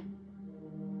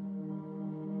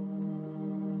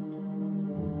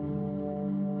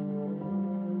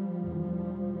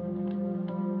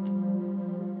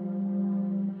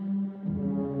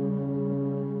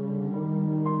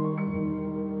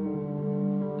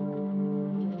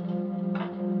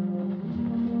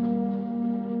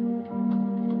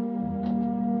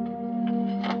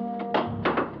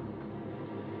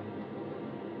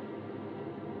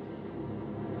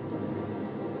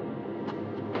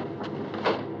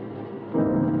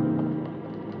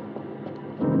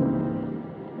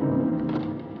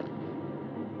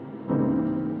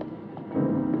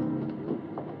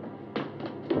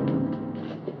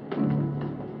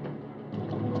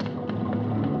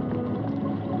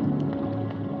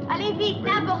 Allez vite,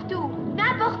 n'importe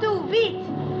où, vite!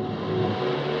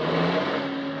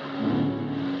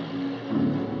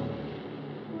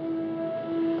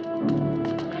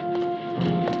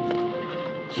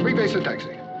 Sweet base a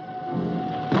taxi.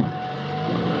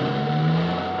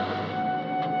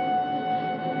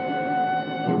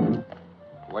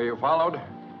 Were you followed?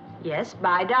 Yes,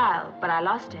 by Dial, but I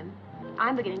lost him.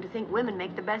 I'm beginning to think women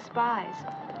make the best spies.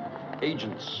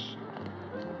 Agents.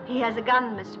 He has a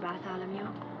gun, Mr. Bartholomew.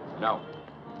 No.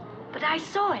 But I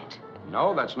saw it.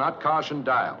 No, that's not Carson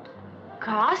Dial.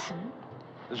 Carson?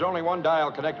 There's only one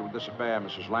Dial connected with this affair,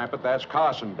 Mrs. Lampert. That's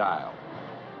Carson Dial.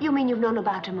 You mean you've known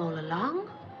about him all along?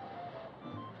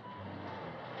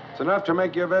 It's enough to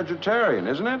make you a vegetarian,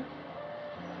 isn't it?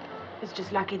 It's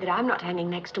just lucky that I'm not hanging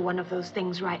next to one of those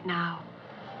things right now.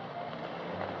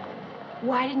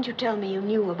 Why didn't you tell me you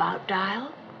knew about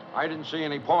Dial? I didn't see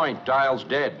any point. Dial's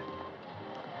dead.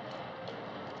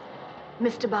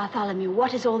 Mr. Bartholomew,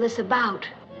 what is all this about?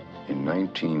 In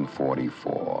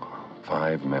 1944,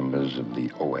 5 members of the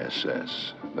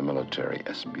OSS, the Military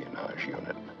Espionage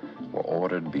Unit, were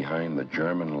ordered behind the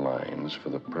German lines for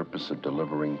the purpose of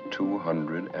delivering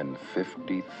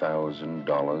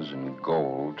 $250,000 in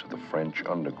gold to the French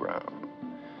underground.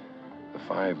 The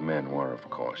 5 men were, of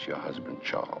course, your husband,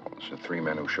 Charles, the 3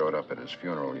 men who showed up at his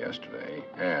funeral yesterday,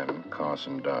 and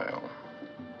Carson Dial.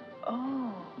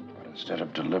 Oh. But instead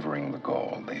of delivering the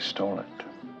gold, they stole it.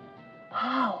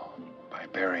 How? By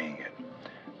burying it,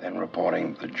 then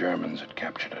reporting the Germans had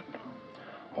captured it.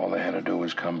 All they had to do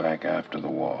was come back after the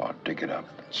war, dig it up,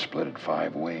 and split it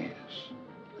 5 ways.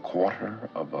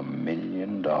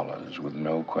 $250,000 with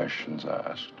no questions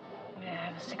asked. May I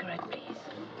have a cigarette, please?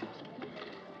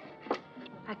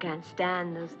 I can't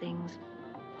stand those things.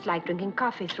 It's like drinking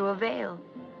coffee through a veil.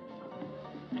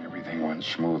 Everything went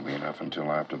smoothly enough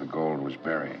until after the gold was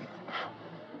buried.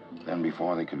 Then,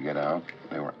 before they could get out,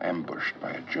 they were ambushed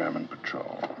by a German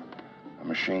patrol. A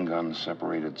machine gun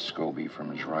separated Sylvie from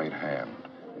his right hand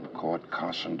and caught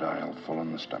Carson Dial full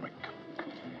in the stomach.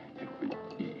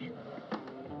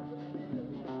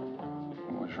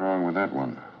 What's wrong with that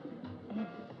one?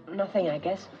 Nothing, I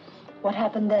guess. What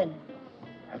happened then?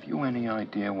 Have you any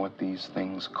idea what these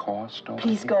things cost?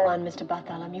 Please go on, Mr.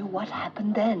 Bartholomew. What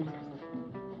happened then?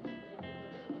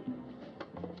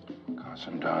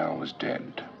 Carson Dial was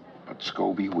dead, but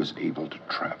Sylvie was able to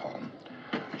travel.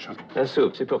 So... La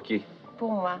soupe, c'est pour qui?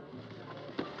 Pour moi.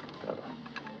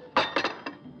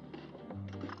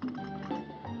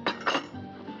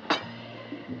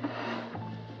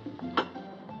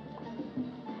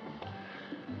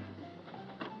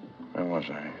 was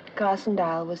I? Carson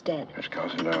Dial was dead. Yes,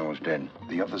 Carson Donen was dead.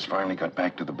 The others finally got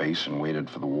back to the base and waited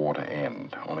for the war to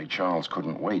end. Only Charles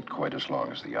couldn't wait quite as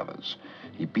long as the others.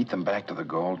 He beat them back to the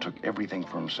goal, took everything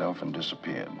for himself, and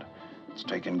disappeared. It's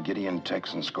taken Gideon,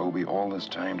 Tex, and Scobie all this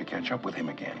time to catch up with him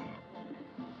again.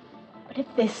 But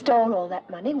if they stole all that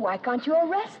money, why can't you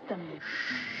arrest them?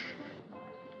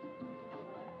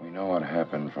 We know what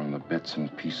happened from the bits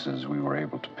and pieces we were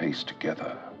able to paste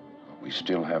together. But we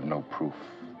still have no proof.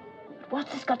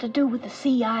 What's this got to do with the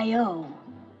CIO?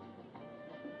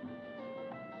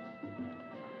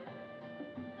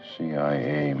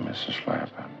 CIA, Mrs.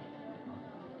 Lampert.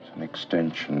 It's an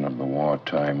extension of the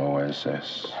wartime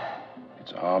OSS.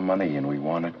 It's our money and we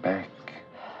want it back.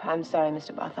 I'm sorry,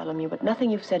 Mr. Bartholomew, but nothing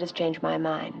you've said has changed my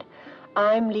mind.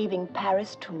 I'm leaving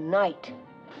Paris tonight.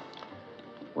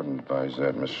 Wouldn't advise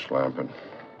that, Mrs. Lampert.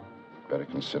 Better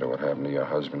consider what happened to your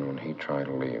husband when he tried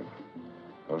to leave.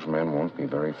 Those men won't be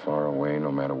very far away no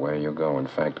matter where you go. In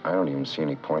fact, I don't even see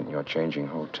any point in your changing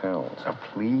hotels. Now,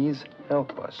 please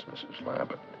help us, Mrs.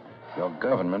 Lampert. Your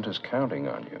government is counting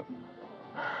on you.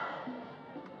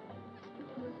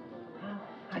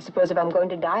 I suppose if I'm going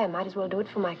to die, I might as well do it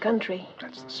for my country.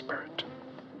 That's the spirit.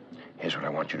 Here's what I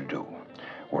want you to do.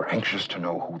 We're anxious to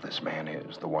know who this man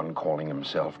is, the one calling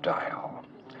himself Dial.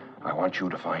 I want you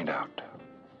to find out.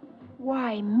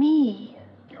 Why me?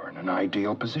 You're in an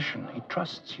ideal position. He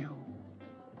trusts you.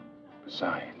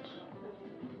 Besides,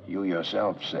 you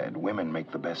yourself said women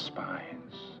make the best spies.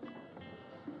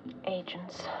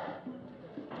 Agents.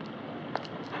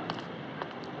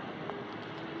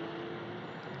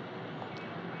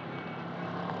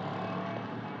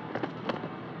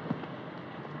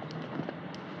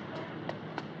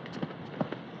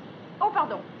 Oh,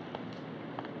 pardon.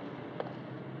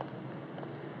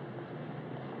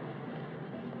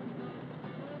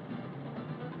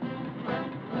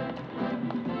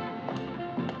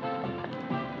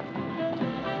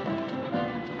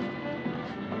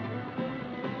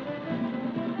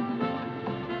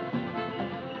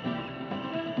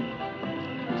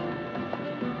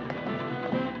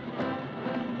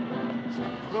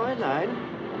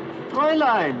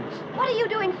 Fräulein! What are you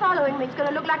doing following me? It's going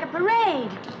to look like a parade.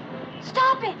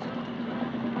 Stop it!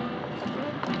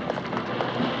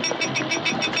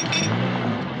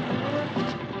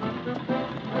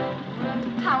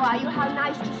 How are you? How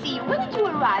nice to see you. When did you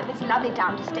arrive? It's a lovely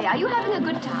town to stay. Are you having a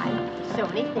good time? So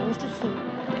many things to see.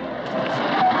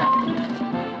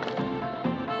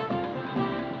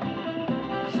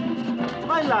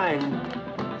 Fräulein!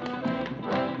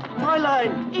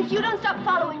 Fräulein! If you don't stop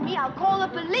following me, I'll call the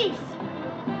police.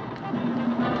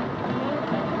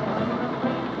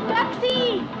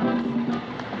 Taxi!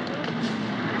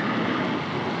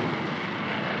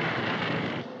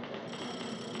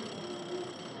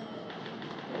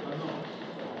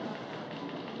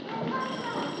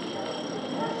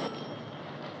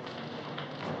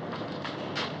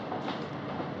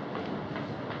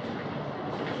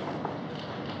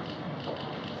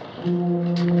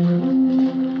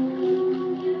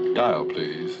 Dial,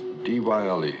 please.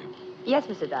 D-Y-L-E. Yes,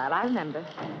 Mr. Dial, I remember.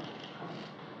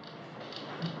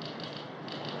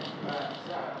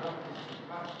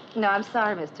 No, I'm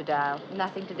sorry, Mr. Dial.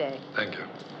 Nothing today. Thank you.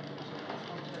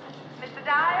 Mr.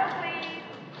 Dial, please.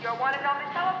 You're wanted on the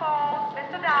telephone.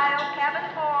 Mr. Dial, cabin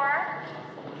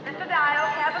 4. Mr. Dial,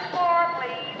 cabin 4,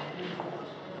 please.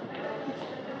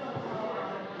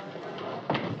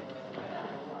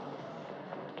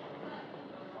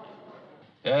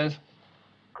 Yes?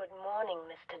 Good morning,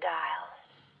 Mr. Dial.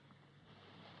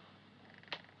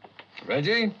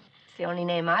 Reggie? It's the only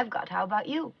name I've got. How about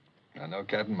you? I know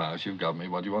cat and mouse. You've got me.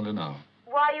 What do you want to know?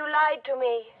 Why you lied to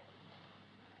me?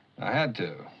 I had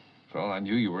to. For all I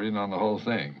knew, you were in on the whole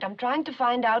thing. I'm trying to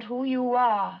find out who you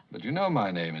are. But you know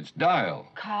my name. It's Dial.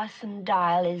 Carson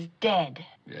Dial is dead.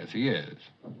 Yes, he is.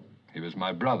 He was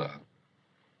my brother.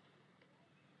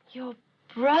 Your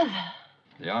brother?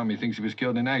 The Army thinks he was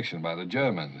killed in action by the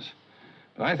Germans.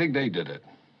 But I think they did it.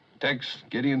 Tex,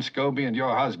 Gideon, Scobie, and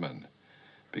your husband.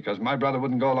 Because my brother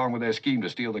wouldn't go along with their scheme to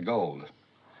steal the gold.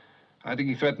 I think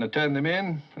he threatened to turn them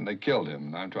in, and they killed him,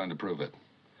 and I'm trying to prove it.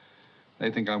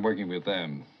 They think I'm working with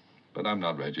them, but I'm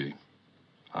not, Reggie.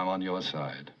 I'm on your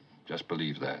side. Just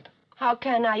believe that. How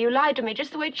can I? You lied to me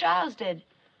just the way Charles did,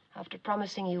 after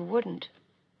promising you wouldn't.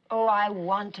 Oh, I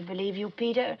want to believe you,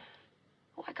 Peter.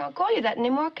 Oh, I can't call you that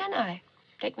anymore, can I?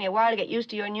 Take me a while to get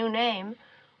used to your new name.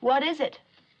 What is it?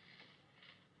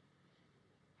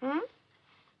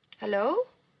 Hello?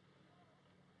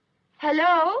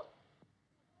 Hello?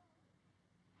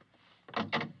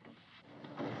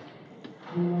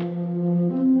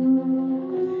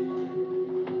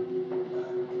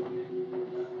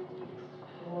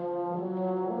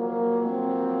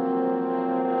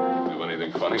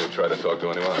 funny. You try to talk to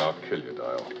anyone, I'll kill you,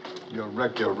 Dial. You'll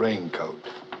wreck your raincoat.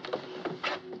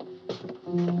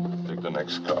 Take the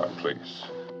next car, please.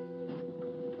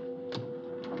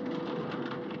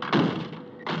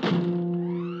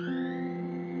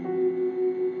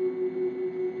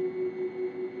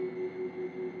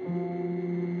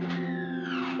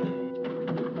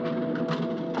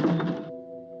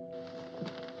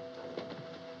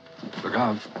 Look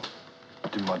out.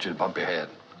 Didn't want you to bump your head.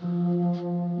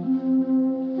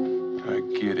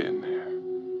 Get in there.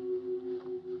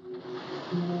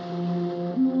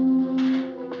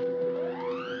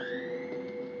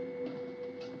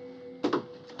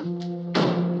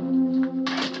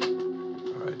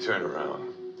 All right, turn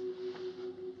around.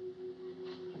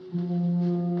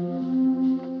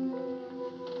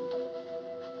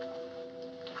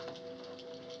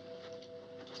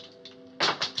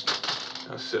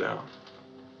 Now sit down.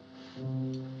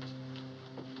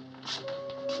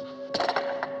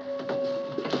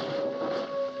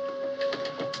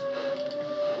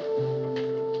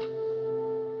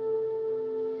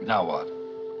 Now what?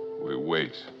 We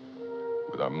wait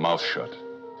with our mouth shut.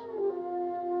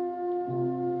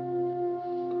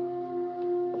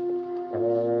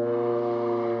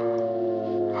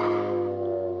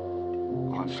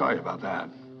 Oh, I'm sorry about that.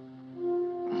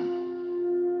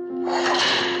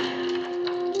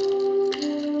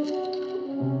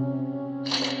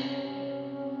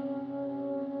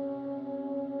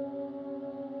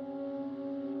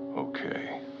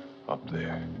 Okay, up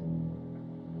there.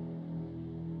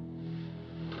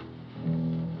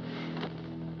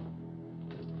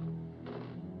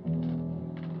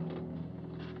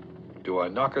 Do I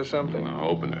knock or something? Now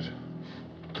open it.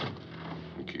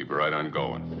 And keep right on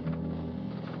going.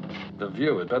 The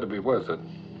view, it better be worth it.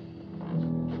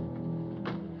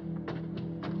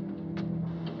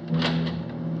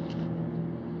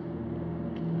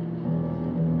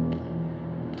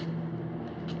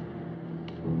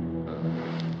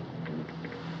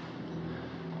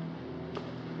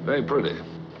 Very pretty.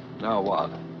 Now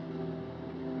what?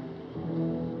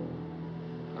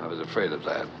 I was afraid of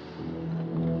that.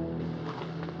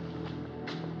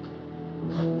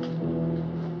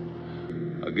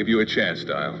 I'll give you a chance,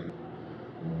 Dial.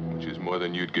 Which is more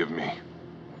than you'd give me.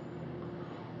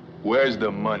 Where's the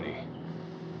money?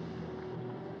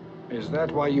 Is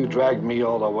that why you dragged me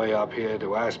all the way up here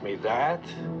to ask me that?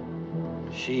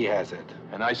 She has it.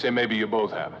 And I say maybe you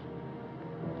both have it.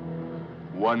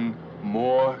 One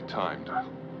more time, Dial.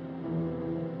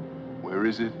 Where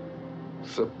is it?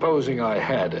 Supposing I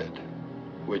had it,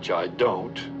 which I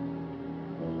don't,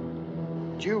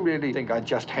 do you really think I'd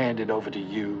just hand it over to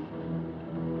you?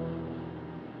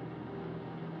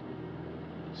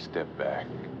 Step back.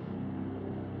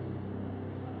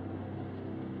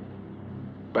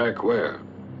 Back where?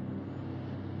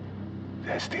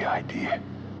 That's the idea.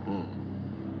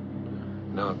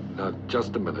 Now,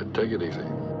 just a minute. Take it easy.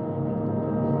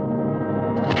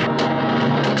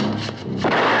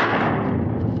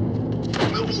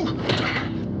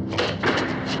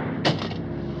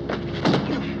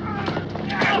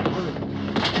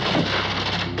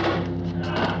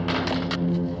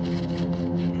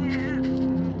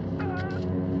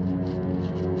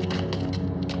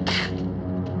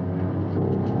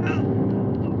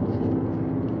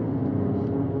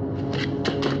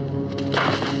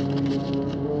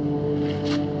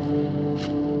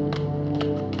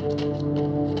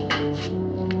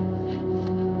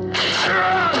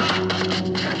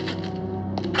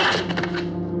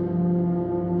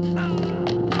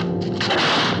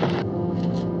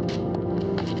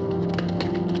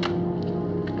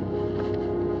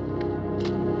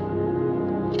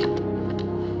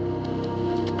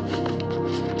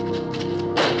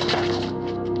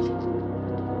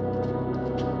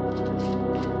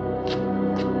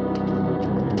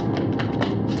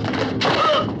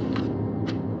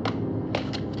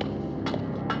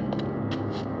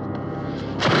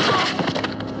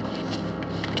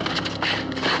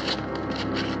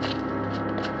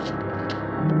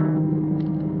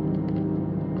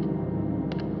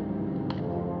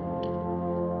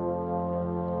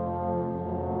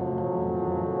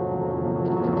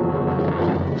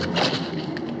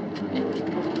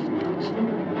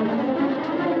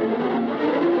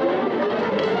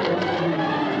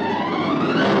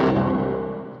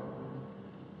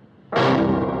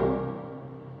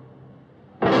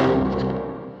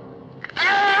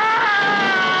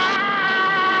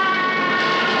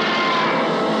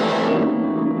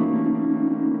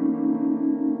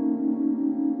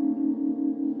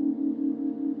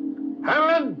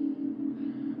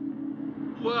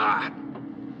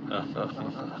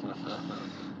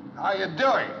 How you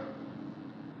doing?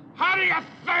 How do you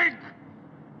think?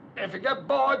 If you get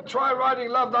bored, try writing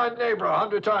Love Thy Neighbor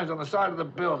 100 times on the side of the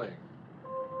building.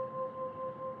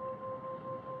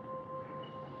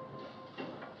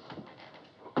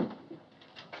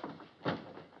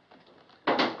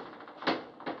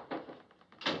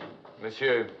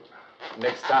 Monsieur,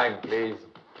 next time, please.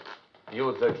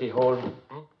 Use the keyhole.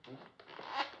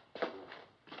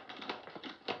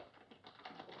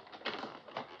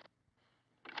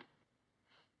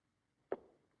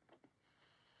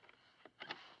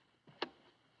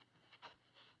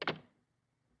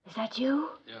 Is that you?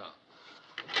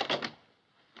 Yeah.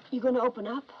 You gonna open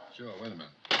up? Sure, wait a minute.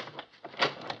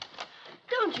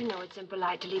 Don't you know it's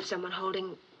impolite to leave someone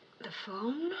holding the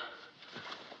phone?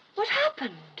 What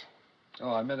happened?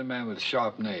 Oh, I met a man with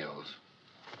sharp nails.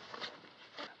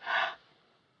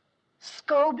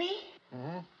 Scobie?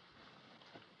 Mm-hmm.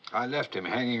 I left him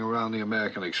hanging around the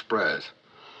American Express.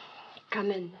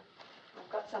 Come in. I've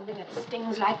got something that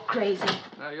stings like crazy.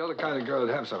 Now, you're the kind of girl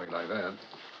that'd have something like that.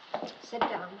 Sit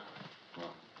down.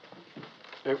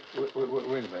 Hey, wait a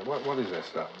minute. What is that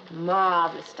stuff?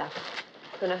 Marvelous stuff.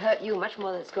 It's gonna hurt you much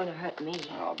more than it's gonna hurt me.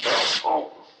 Oh, Beth.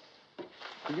 Oh.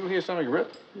 Did you hear something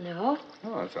rip? No.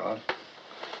 Oh, that's odd.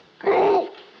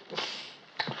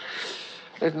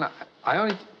 Listen, I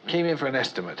only came in for an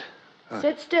estimate.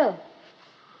 Sit still.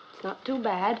 It's not too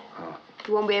bad. Oh.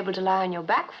 You won't be able to lie on your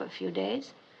back for a few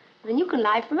days. Then you can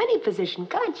lie from any position,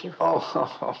 can't you? Oh.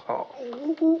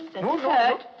 Does it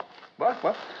hurt?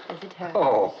 What? Does it hurt?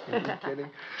 Oh, are you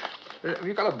kidding? Have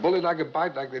you got a bullet I could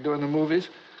bite like they do in the movies?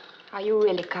 Are you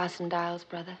really Carson Dials,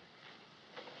 brother?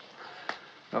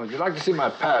 No, would you like to see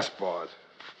my passport?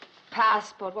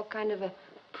 Passport? What kind of a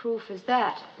proof is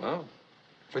that? No.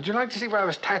 Would you like to see where I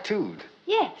was tattooed?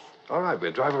 Yes. All right,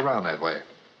 we'll drive around that way.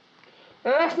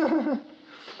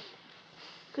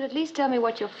 Could at least tell me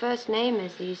what your first name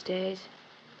is these days.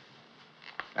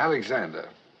 Alexander.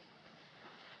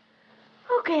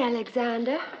 Okay,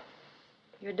 Alexander.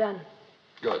 You're done.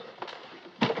 Good.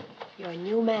 You're a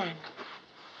new man.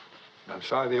 I'm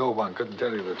sorry the old one couldn't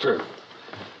tell you the truth.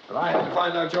 But I had to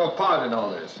find out your part in all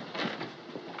this.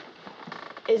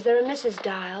 Is there a Mrs.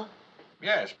 Dial?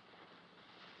 Yes.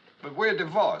 But we're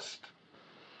divorced.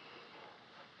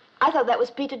 I thought that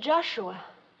was Peter Joshua.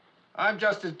 I'm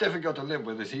just as difficult to live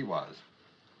with as he was.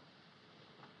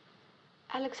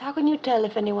 Alex, how can you tell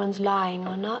if anyone's lying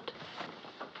or not?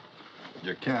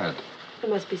 You can't. There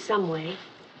must be some way.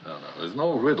 No. There's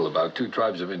no riddle about two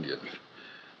tribes of Indians.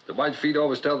 The white feet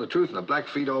always tell the truth and the black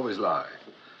feet always lie.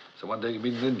 So one day you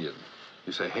meet an Indian.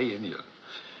 You say, hey, Indian.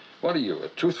 What are you, a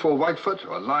truthful Whitefoot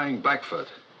or a lying Blackfoot?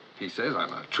 He says,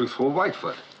 I'm a truthful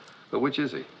Whitefoot. But which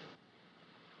is he?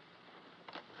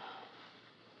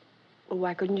 Well,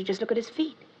 why couldn't you just look at his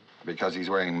feet? Because he's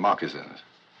wearing moccasins.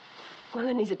 Well,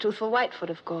 then he's a truthful Whitefoot,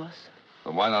 of course.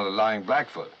 But why not a lying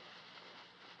Blackfoot?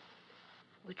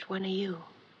 Which one are you?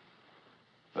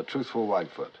 A truthful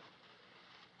Whitefoot.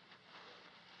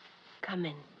 Come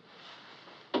in.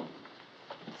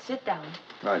 Sit down.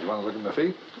 Right, you want to look at my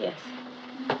feet? Yes.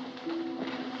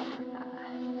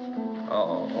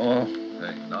 Oh.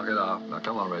 Hey, knock it off. Now,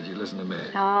 come on, Reggie, listen to me.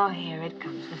 Oh, here it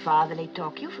comes, the fatherly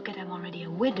talk. You forget I'm already a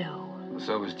widow.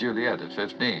 So was Juliet at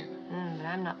 15. But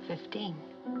I'm not 15.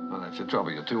 Well, that's the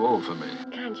trouble. You're too old for me.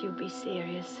 Can't you be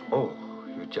serious? Oh,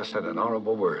 you just said an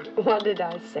horrible word. What did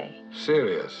I say?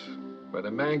 Serious. When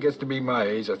a man gets to be my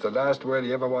age, that's the last word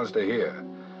he ever wants to hear.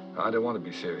 I don't want to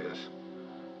be serious.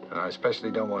 And I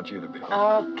especially don't want you to be.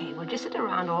 Okay, we'll just sit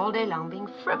around all day long being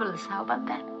frivolous. How about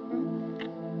that?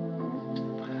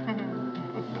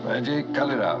 Reggie, cut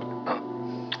it out.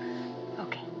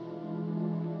 Okay.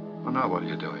 Well, now what are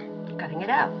you doing? Cutting it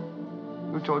out.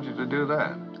 Who told you to do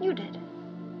that? You did.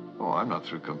 Oh, I'm not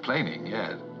through complaining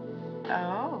yet.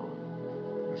 Oh.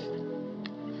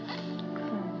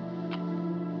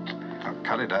 Now,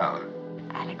 cut it out.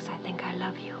 Alex, I think I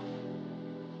love you.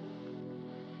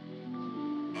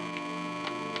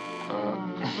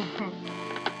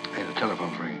 Hey, the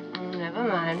telephone's ringing. Never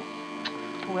mind.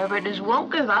 Whoever it is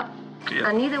won't give up. Yeah.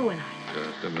 And neither will I.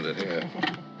 Just a minute here.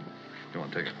 Come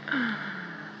on, take it.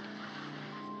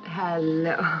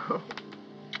 Hello.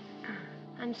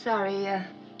 I'm sorry,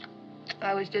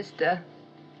 I was just,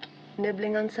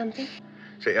 nibbling on something.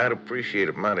 Say, I'd appreciate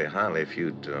it mighty highly if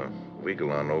you'd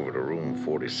wiggle on over to room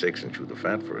 46 and chew the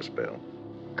fat for a spell.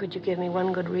 Could you give me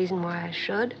one good reason why I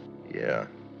should? Yeah.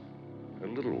 A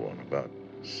little one, about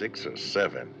 6 or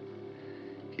 7.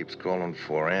 Keeps calling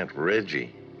for Aunt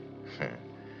Reggie.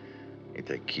 Ain't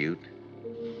that cute?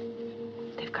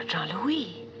 They've got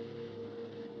Jean-Louis.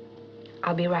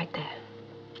 I'll be right there.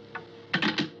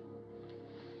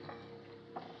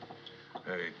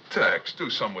 Hey, Tex, do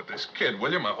something with this kid,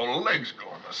 will you? My whole leg's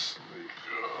going to sleep.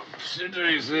 Sit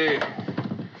easy.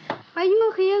 Are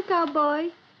you a real cowboy?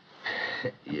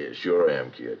 Yeah, sure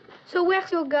am, kid. So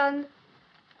where's your gun?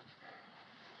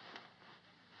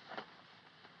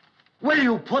 Will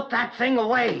you put that thing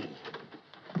away?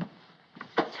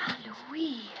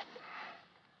 Louis.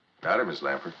 Howdy, Miss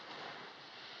Lampert.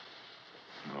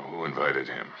 Oh, who invited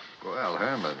him? Well,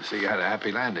 Herman, see you had a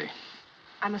happy landing.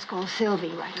 I must call Sylvie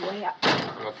right away.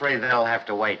 I'm afraid they'll have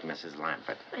to wait, Mrs.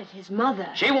 Lampert. It's his mother.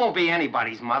 She won't be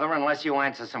anybody's mother unless you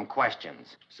answer some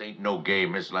questions. This ain't no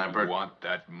game, Miss Lampert. I want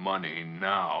that money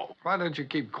now. Why don't you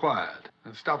keep quiet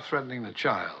and stop threatening the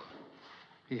child?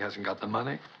 He hasn't got the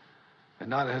money, and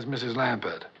neither has Mrs.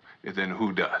 Lampert. Then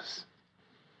who does?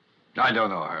 I don't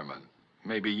know, Herman.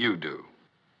 Maybe you do.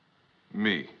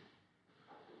 Me.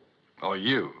 Or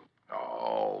you.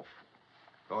 Oh.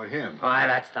 Or him. Why,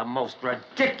 that's the most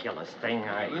ridiculous thing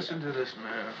I... Listen to this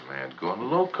man. Man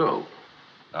gone loco.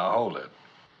 Now, hold it.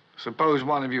 Suppose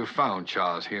one of you found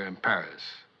Charles here in Paris.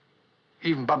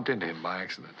 Even bumped into him by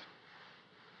accident.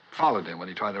 Followed him when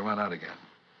he tried to run out again.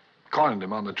 Cornered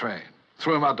him on the train.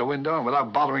 Threw him out the window, and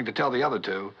without bothering to tell the other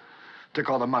two, took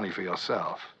all the money for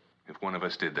yourself. If one of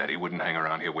us did that, he wouldn't hang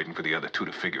around here waiting for the other two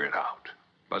to figure it out.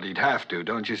 But he'd have to,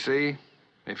 don't you see?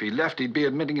 If he left, he'd be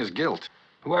admitting his guilt.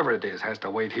 Whoever it is has to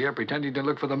wait here, pretending to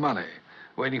look for the money,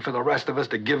 waiting for the rest of us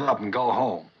to give up and go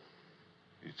home.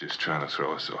 He's just trying to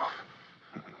throw us off.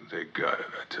 They got it,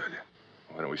 I tell you.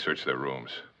 Why don't we search their rooms?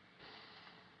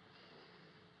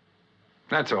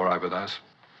 That's all right with us.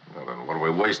 Well, then what are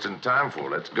we wasting time for?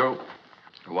 Let's go.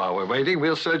 While we're waiting,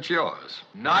 we'll search yours.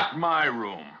 Not my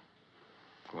room.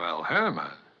 Well,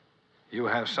 Herman, you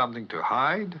have something to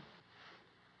hide?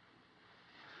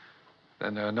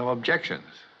 Then there are no objections.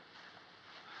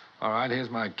 All right, here's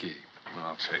my key.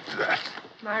 I'll take that.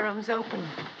 My room's open.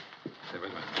 Wait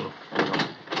a minute.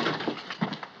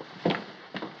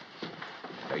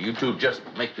 Now, you two just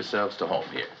make yourselves to home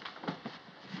here.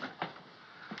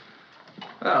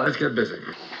 Well, let's get busy.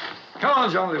 Come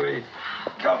on, Jean-Louis.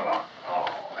 Come on.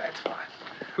 Oh, that's fine.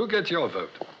 Who gets your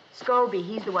vote? Scobie,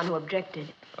 he's the one who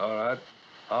objected. All right.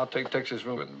 I'll take Tex's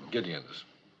room and Gideon's.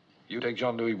 You take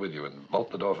Jean-Louis with you and bolt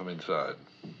the door from inside.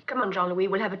 Come on, Jean-Louis,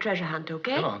 we'll have a treasure hunt,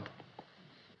 okay? Come on.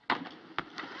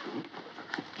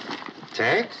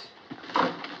 Tex?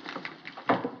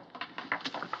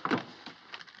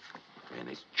 Man,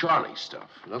 it's Charlie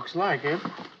stuff. Looks like it.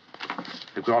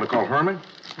 Think we ought to call Herman?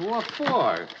 What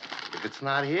for? If it's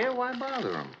not here, why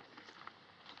bother him?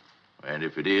 And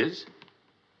if it is?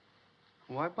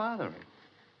 Why bother him?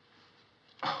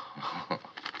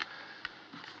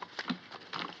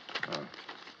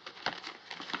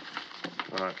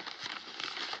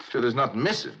 Sure there's nothing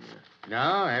missing.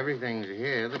 No, everything's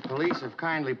here. The police have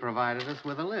kindly provided us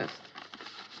with a list.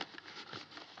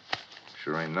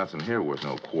 Sure ain't nothing here worth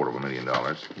no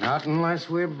 $250,000. Not unless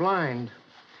we're blind.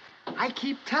 I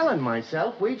keep telling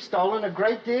myself we've stolen a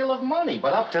great deal of money,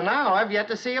 but up to now, I've yet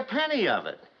to see a penny of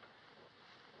it.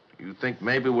 You think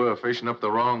maybe we're fishing up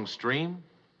the wrong stream?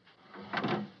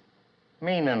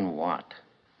 Meaning what?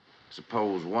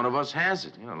 Suppose one of us has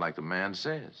it, like the man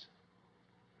says.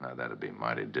 Now, that'd be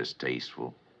mighty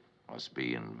distasteful, us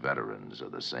being veterans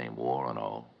of the same war and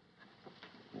all.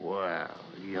 Well,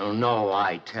 you know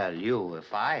I'd tell you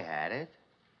if I had it.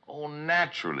 Oh,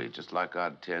 naturally, just like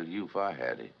I'd tell you if I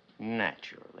had it.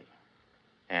 Naturally.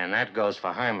 And that goes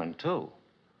for Herman, too.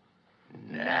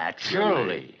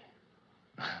 Naturally.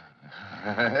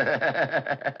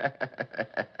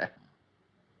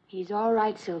 He's all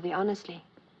right, Sylvie, honestly.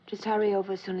 Just hurry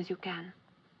over as soon as you can.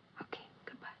 Okay,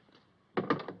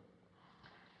 goodbye.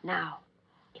 Now,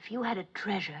 if you had a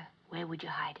treasure, where would you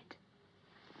hide it?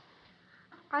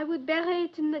 I would bury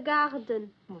it in the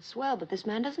garden. Well, swell, but this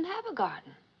man doesn't have a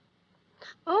garden.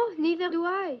 Oh, neither do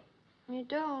I. You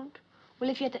don't? Well,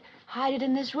 if you had to hide it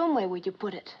in this room, where would you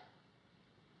put it?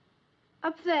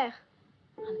 Up there.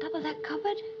 On top of that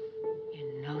cupboard?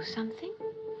 You know something?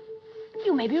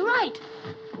 You may be right.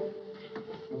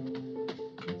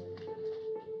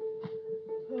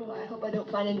 Oh, I hope I don't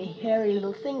find any hairy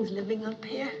little things living up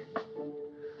here.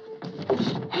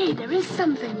 Hey, there is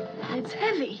something. It's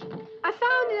heavy. I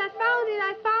found it, I found it,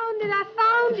 I found it, I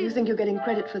found it. If you think you're getting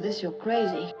credit for this, you're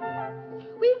crazy.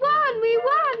 We won, we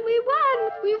won, we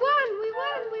won, we won, we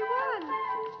won, we won.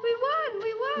 We won,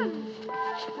 we won.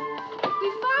 We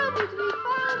found it, we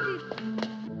found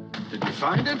it. Did you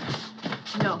find it?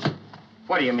 No.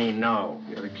 What do you mean, no?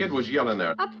 Yeah, the kid was yelling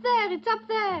there. Up there, it's up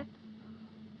there.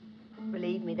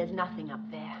 Believe me, there's nothing up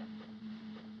there.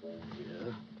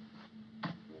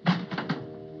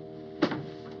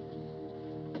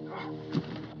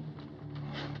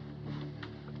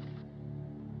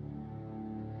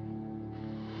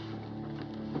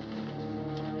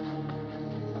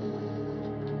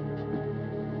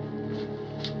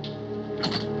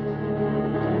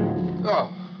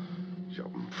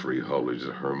 freeholders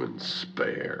of Herman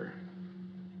spare.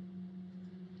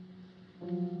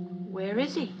 Where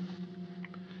is he?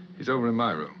 He's over in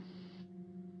my room.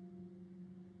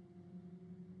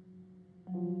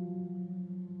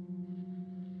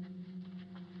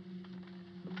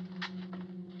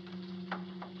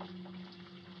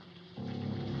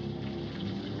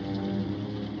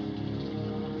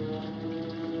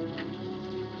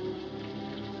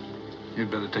 You'd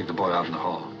better take the boy out in the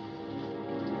hall.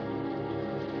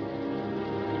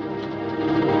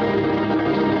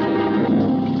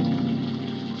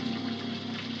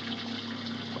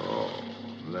 Oh,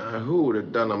 now who would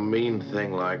have done a mean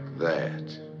thing like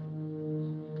that?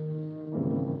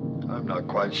 I'm not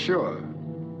quite sure.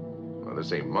 Well,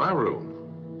 this ain't my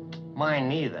room. Mine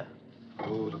neither.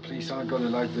 Oh, the police aren't going to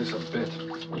like this a bit.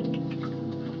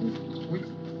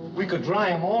 We could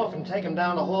dry him off and take him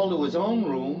down the hall to his own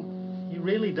room. He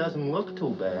really doesn't look too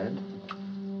bad.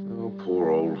 Oh, poor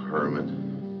old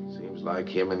Herman. Seems like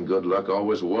him and Good Luck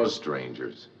always was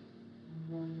strangers.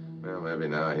 Well, maybe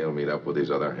now he'll meet up with his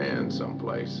other hand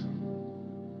someplace.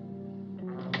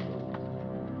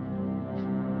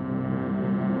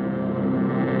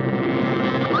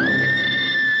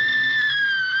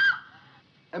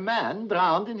 A man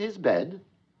drowned in his bed?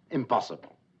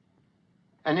 Impossible.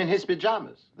 And in his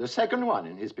pajamas. The second one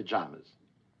in his pajamas.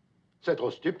 C'est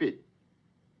trop stupid.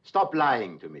 Stop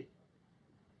lying to me.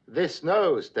 This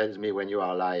nose tells me when you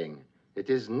are lying. It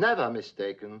is never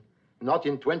mistaken, not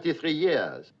in 23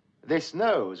 years. This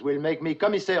nose will make me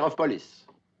commissaire of police.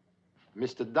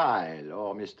 Mr. Dial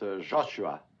or Mr.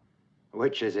 Joshua,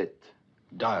 which is it?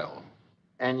 Dial.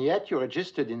 And yet you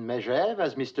registered in Megève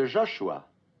as Mr. Joshua.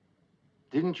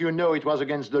 Didn't you know it was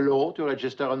against the law to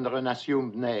register under an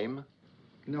assumed name?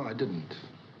 No, I didn't.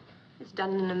 It's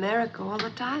done in America all the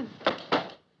time.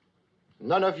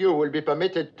 None of you will be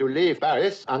permitted to leave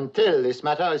Paris until this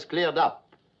matter is cleared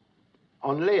up.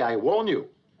 Only, I warn you,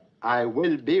 I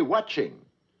will be watching.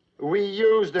 We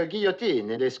use the guillotine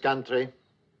in this country.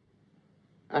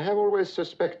 I have always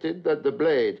suspected that the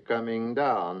blade coming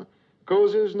down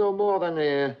causes no more than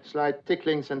a slight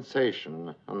tickling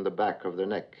sensation on the back of the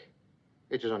neck.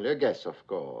 It is only a guess, of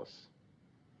course.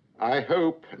 I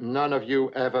hope none of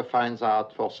you ever finds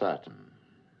out for certain.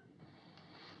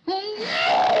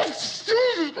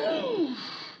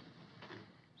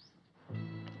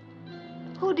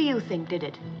 Who do you think did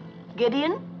it?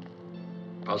 Gideon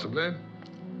Possibly.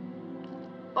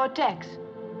 or Tex?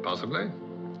 Possibly.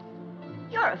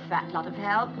 You're a fat lot of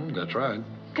help. That's right.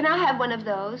 Can I have one of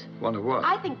those? One of what?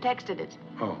 I think Tex did it.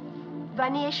 Oh.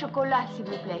 Vanille et chocolat, s'il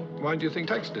vous plaît. Why do you think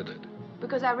Tex did it?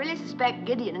 Because I really suspect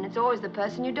Gideon, and it's always the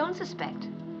person you don't suspect.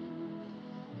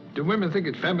 Do women think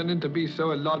it feminine to be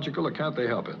so illogical, or can't they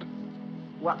help it?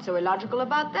 What's so illogical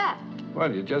about that?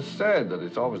 Well, you just said that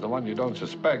it's always the one you don't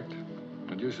suspect.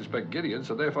 And you suspect Gideon,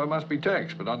 so therefore it must be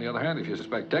Tex. But on the other hand, if you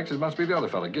suspect Tex, it must be the other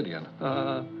fellow, Gideon.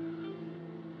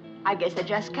 I guess they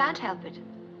just can't help it.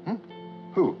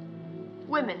 Who?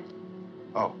 Women.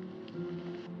 Oh.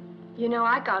 You know,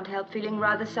 I can't help feeling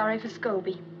rather sorry for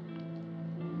Scobie.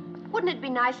 Wouldn't it be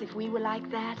nice if we were like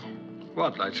that?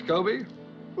 What, like Scobie?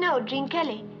 No, Gene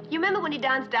Kelly. You remember when he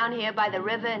danced down here by the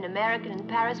river in America and in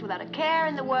Paris without a care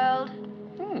in the world?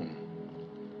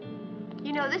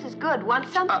 You know, this is good. Want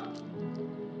some?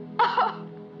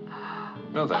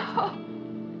 No, thanks.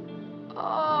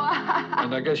 Oh.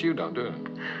 And I guess you don't, do you?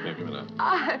 Maybe not.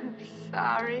 I'm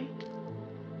sorry.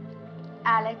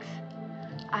 Alex,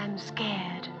 I'm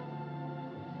scared.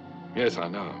 Yes, I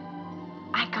know.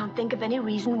 I can't think of any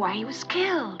reason why he was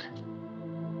killed.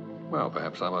 Well,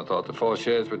 perhaps someone thought the 4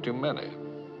 shares were too many.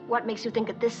 What makes you think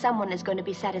that this someone is going to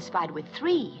be satisfied with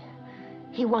 3?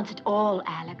 He wants it all,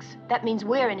 Alex. That means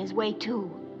we're in his way, too.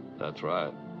 That's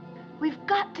right. We've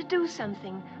got to do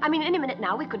something. I mean, any minute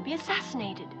now, we could be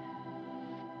assassinated.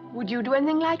 Would you do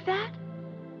anything like that?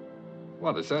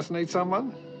 What, assassinate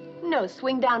someone? No,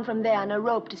 swing down from there on a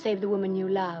rope to save the woman you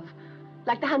love.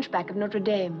 Like the hunchback of Notre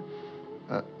Dame.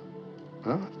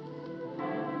 Huh?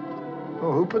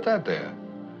 Oh, who put that there?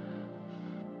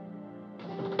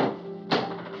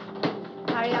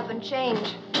 Hurry up and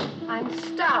change. I'm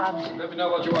starved. Let me know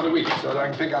what you want to eat so that I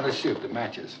can pick out a suit that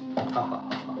matches.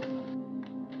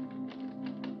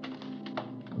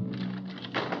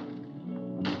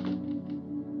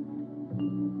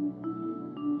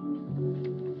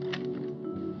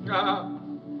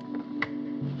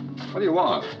 What do you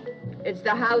want? It's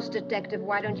the house detective.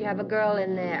 Why don't you have a girl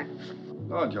in there?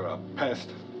 Lord, you're a pest.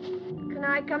 Can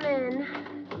I come in?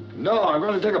 No, I'm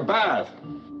going to take a bath.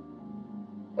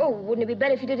 Oh, wouldn't it be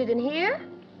better if you did it in here?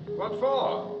 What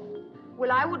for?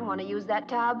 Well, I wouldn't want to use that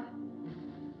tub.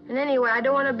 And anyway, I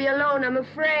don't want to be alone. I'm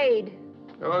afraid.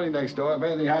 You're only next door. If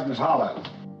anything happens, holler.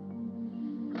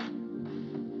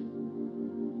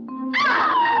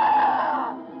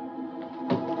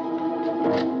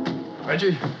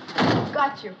 Reggie?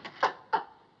 Got you.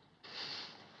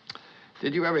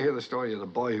 Did you ever hear the story of the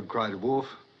boy who cried wolf?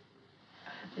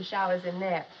 The shower's in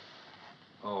there.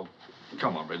 Oh,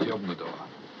 come on, Reggie, open the door.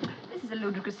 This is a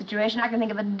ludicrous situation. I can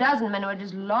think of a dozen men who are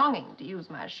just longing to use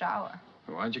my shower.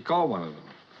 Why don't you call one of them?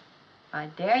 I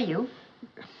dare you.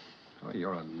 Oh,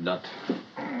 you're a nut.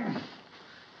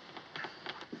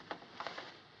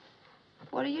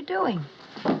 What are you doing?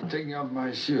 I'm taking off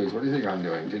my shoes. What do you think I'm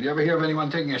doing? Did you ever hear of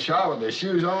anyone taking a shower with their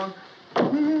shoes on?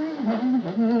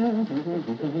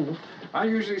 I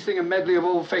usually sing a medley of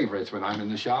old favorites when I'm in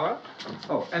the shower.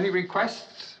 Oh, any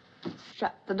requests?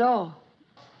 Shut the door.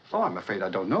 Oh, I'm afraid I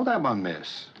don't know that one,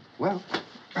 miss. Well...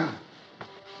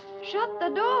 Shut the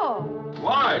door.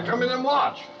 Why? Come in and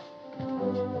watch.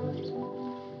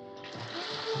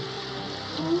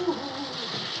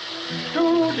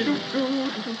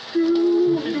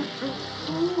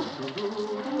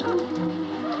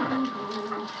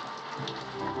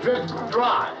 Drip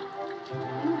dry.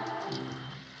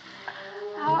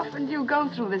 How often do you go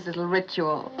through this little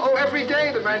ritual? Oh, every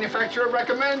day the manufacturer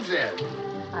recommends it.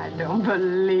 I don't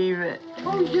believe it.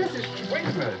 Oh, yes, it's... Wait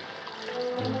a minute.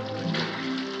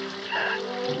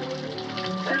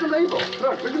 See the label.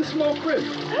 Look at the small print.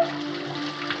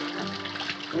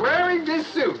 Wearing this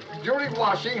suit during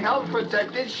washing helps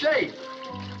protect its shape.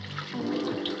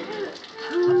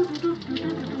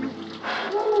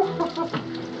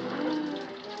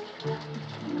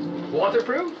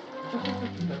 Waterproof?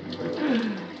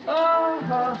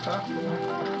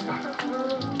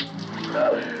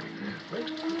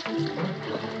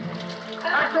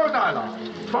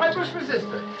 Acronylon, fibrous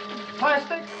resistant,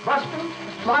 plastic, rust-proof,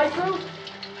 fly-proof,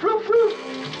 proof.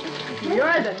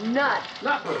 You're the nut.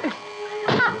 Nut-proof.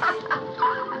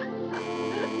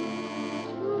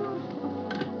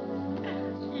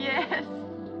 Yes.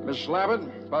 Miss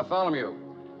Lampert, Bartholomew.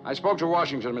 I spoke to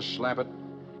Washington, Mrs. Lampert.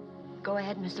 Go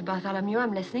ahead, Mr. Bartholomew.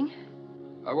 I'm listening.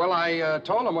 Well, I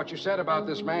told him what you said about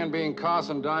this man being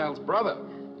Carson Dial's brother.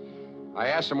 I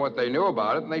asked them what they knew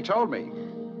about it, and they told me.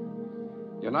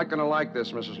 You're not going to like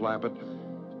this, Mrs. Lampert.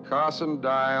 Carson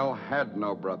Dial had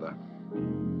no brother.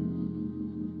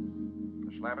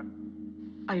 Miss Lampert?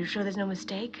 Are you sure there's no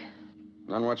mistake?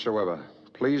 None whatsoever.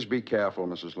 Please be careful,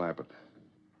 Mrs. Lampert.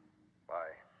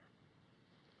 Bye.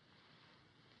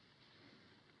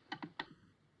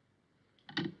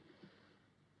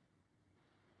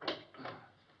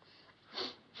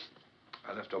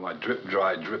 I left all my drip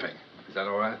dry dripping. Is that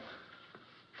all right?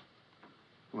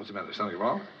 What's the matter? Something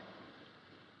wrong?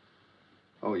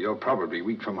 Oh, you're probably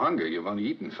weak from hunger. You've only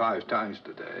eaten 5 times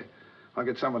today. I'll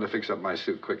get someone to fix up my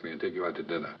suit quickly and take you out to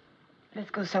dinner. Let's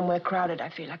go somewhere crowded. I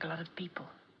feel like a lot of people.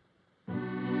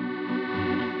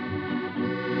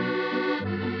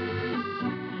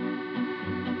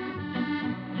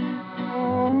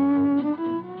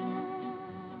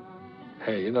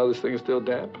 Hey, you know this thing is still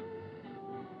damp?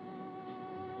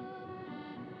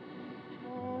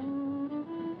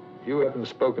 You haven't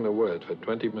spoken a word for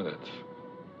 20 minutes.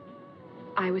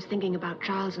 I was thinking about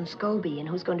Charles and Scobie and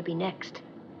who's going to be next.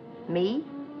 Me?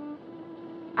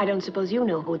 I don't suppose you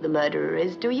know who the murderer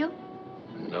is, do you?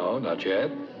 No, not yet.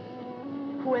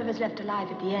 Whoever's left alive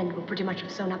at the end will pretty much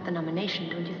have sewn up the nomination,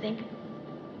 don't you think?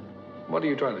 What are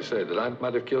you trying to say? That I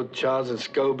might have killed Charles and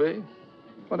Scobie?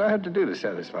 What do I have to do to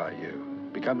satisfy you?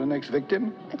 Become the next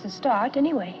victim? It's a start,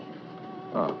 anyway.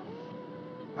 Oh.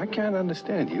 I can't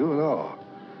understand you at all.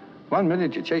 One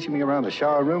minute you're chasing me around the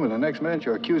shower room, and the next minute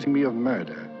you're accusing me of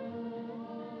murder.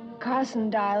 Carson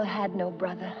Dial had no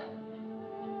brother.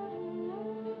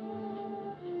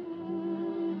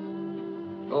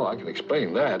 Oh, I can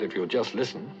explain that if you'll just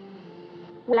listen.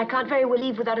 Well, I can't very well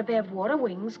leave without a pair of water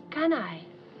wings, can I?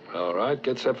 All right,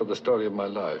 get set for the story of my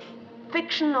life.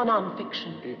 Fiction or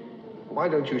non-fiction? Why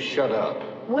don't you shut up?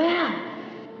 Well.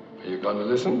 Are you going to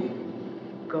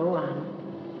listen? Go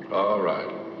on. All right.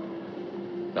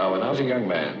 Now, when I was a young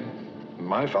man,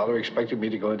 my father expected me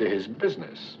to go into his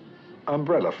business.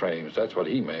 Umbrella frames, that's what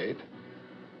he made.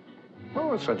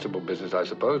 Oh, a sensible business, I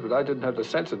suppose, but I didn't have the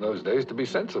sense in those days to be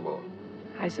sensible.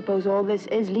 I suppose all this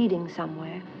is leading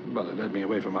somewhere. Well, it led me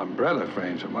away from umbrella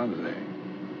frames, for one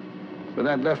thing. But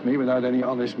that left me without any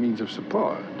honest means of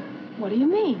support. What do you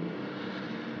mean?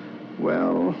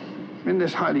 Well, in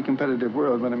this highly competitive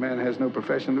world, when a man has no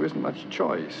profession, there isn't much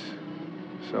choice.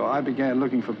 So I began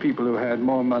looking for people who had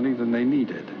more money than they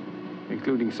needed,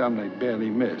 including some they'd barely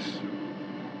miss.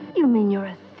 You mean you're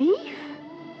a thief?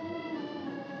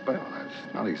 Well, I've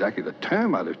It's not exactly the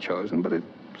term I'd have chosen, but it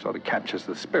sort of captures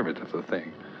the spirit of the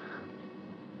thing.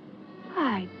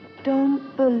 I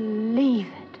don't believe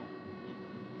it.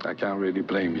 I can't really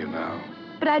blame you now.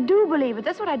 But I do believe it.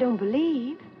 That's what I don't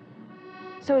believe.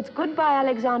 So it's goodbye,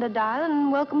 Alexander Dial,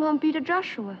 and welcome home, Peter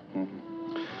Joshua.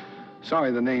 Mm-hmm.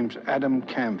 Sorry, the name's Adam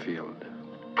Camfield.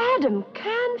 Adam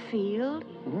Canfield?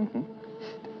 Mm-hmm.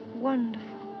 Wonderful.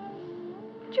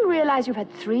 Do you realize you've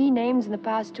had 3 names in the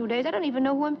past 2 days? I don't even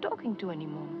know who I'm talking to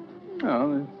anymore.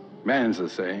 No, the man's the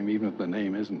same, even if the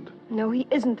name isn't. No, he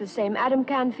isn't the same. Adam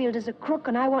Canfield is a crook,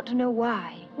 and I want to know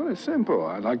why. Well, it's simple.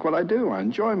 I like what I do. I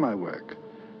enjoy my work.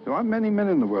 There aren't many men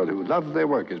in the world who love their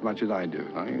work as much as I do.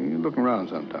 Now, you look around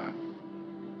sometime.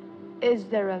 Is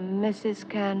there a Mrs.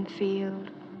 Canfield?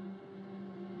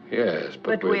 Yes,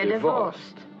 but we're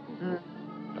divorced. Mm.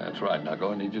 That's right. Now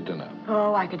go and eat your dinner.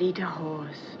 Oh, I could eat a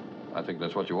horse. I think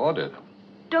that's what you ordered.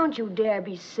 Don't you dare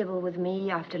be civil with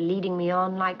me after leading me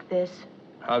on like this.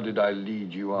 How did I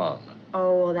lead you on?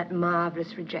 Oh, that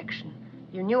marvelous rejection.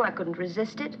 You knew I couldn't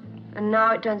resist it, and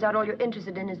now it turns out all you're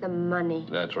interested in is the money.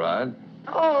 That's right.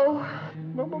 Oh.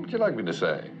 Well, what would you like me to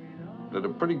say? That a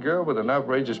pretty girl with an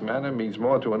outrageous manner means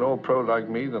more to an old pro like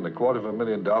me than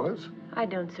 $250,000? I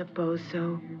don't suppose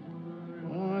so.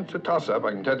 Well, it's a toss-up,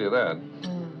 I can tell you that.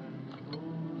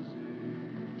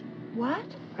 What?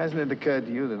 Hasn't it occurred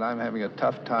to you that I'm having a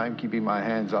tough time keeping my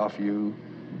hands off you?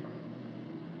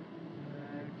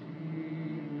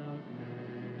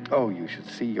 Oh, you should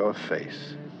see your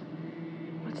face.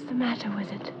 What's the matter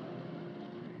with it?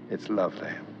 It's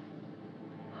lovely.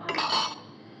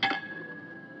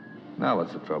 Now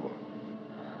what's the trouble?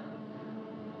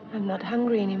 I'm not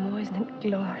hungry anymore. Isn't it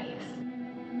glorious?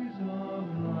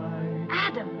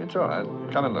 Adam! It's all right.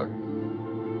 Come and look.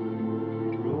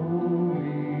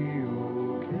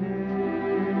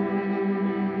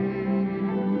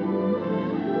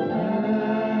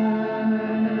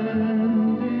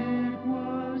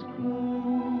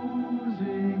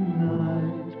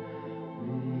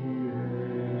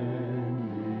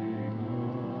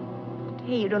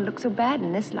 Hey, you don't look so bad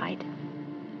in this light.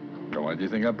 Well, why do you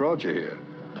think I brought you here?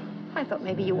 I thought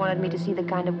maybe you wanted me to see the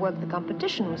kind of work the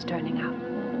competition was turning out.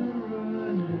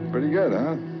 Pretty good,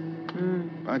 huh? Mm.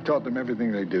 I taught them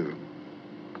everything they do.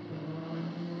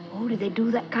 Oh, did they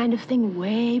do that kind of thing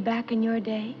way back in your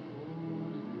day?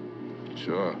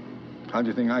 Sure. How'd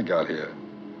you think I got here?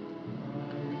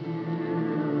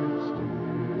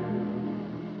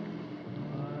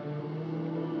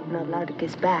 Not allowed to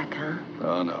kiss back, huh?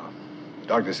 Oh, no.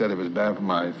 Doctor said it was bad for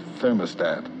my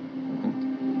thermostat.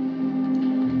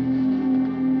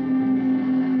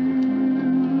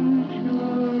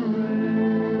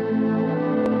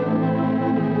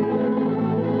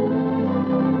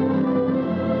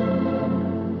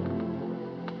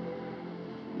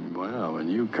 Well, when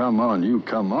you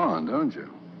come on, don't you?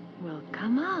 Well,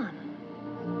 come on.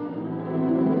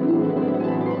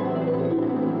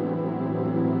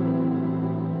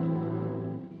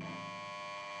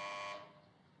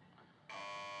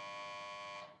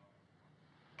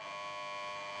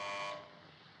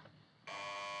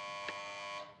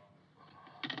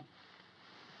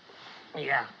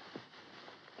 Yeah.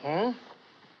 Hmm?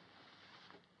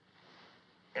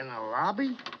 In the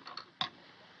lobby?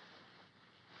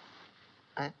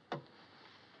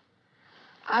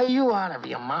 Are you out of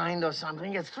your mind or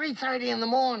something? It's 3:30 in the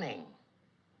morning.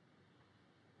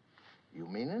 You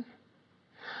mean it?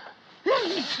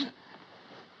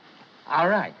 All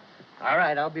right. All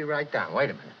right, I'll be right down. Wait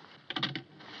a minute.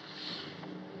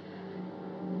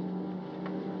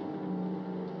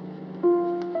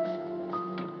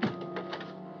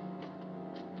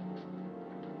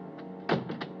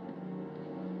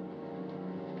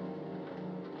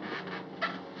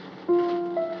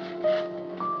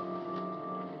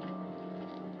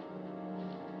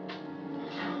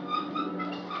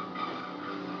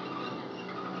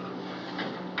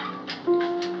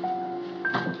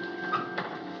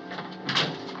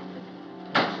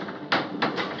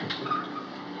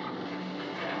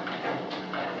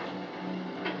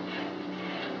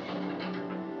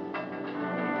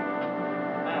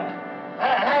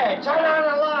 Turn on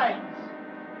the lights!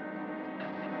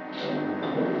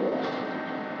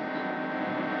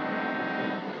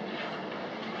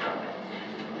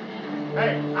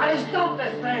 Hey, I stop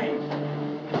this thing!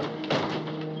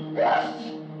 Yes!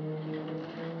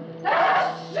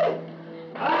 Yes!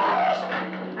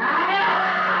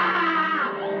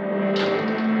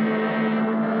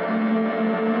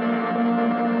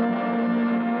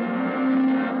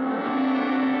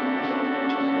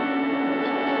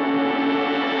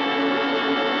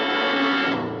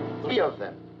 Three of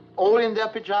them, all in in their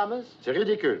pajamas? C'est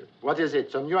ridicule. What is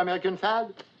it, some new American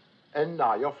fad? And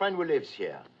now, your friend who lives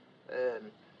here,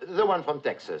 the one from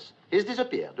Texas, he's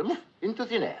disappeared, into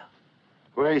thin air.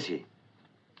 Where is he?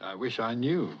 I wish I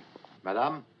knew.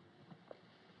 Madame?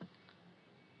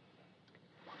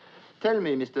 Tell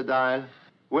me, Mr. Dial,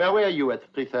 where were you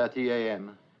at 3:30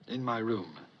 a.m.? In my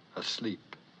room,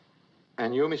 asleep.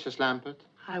 And you, Mrs. Lampert?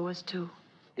 I was too.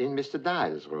 In Mr.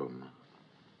 Dial's room?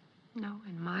 No,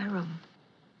 in my room.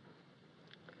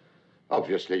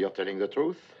 Obviously, you're telling the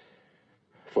truth.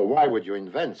 For why would you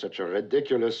invent such a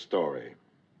ridiculous story?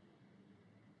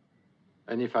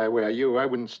 And if I were you, I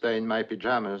wouldn't stay in my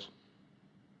pajamas.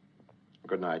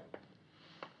 Good night.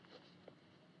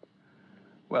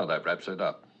 Well, that wraps it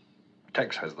up.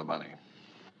 Tex has the money.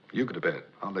 You go to bed.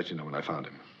 I'll let you know when I found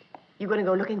him. You going to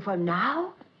go looking for him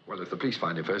now? Well, if the police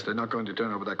find him first, they're not going to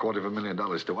turn over that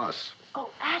 $250,000 to us.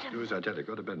 Oh, Adam. Do as I tell you.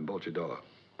 Go to bed and bolt your door.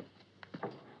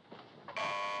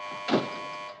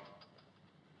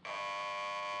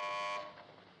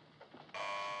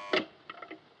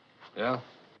 Yeah?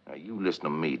 Now, you listen to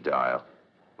me, Dial.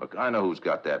 Look, I know who's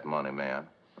got that money, man,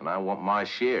 and I want my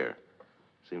share.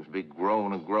 Seems to be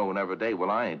growing and growing every day.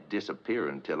 Well, I ain't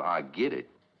disappearing until I get it.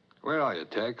 Where are you,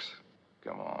 Tex?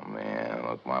 Come on, man.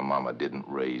 Look, my mama didn't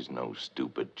raise no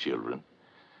stupid children.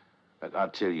 Look, I'll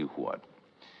tell you what.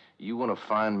 You want to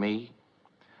find me?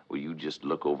 Well, you just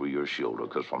look over your shoulder,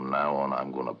 because from now on,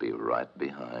 I'm going to be right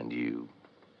behind you.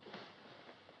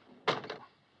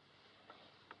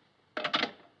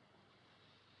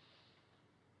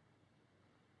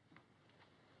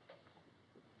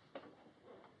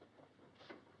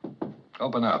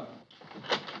 Open up.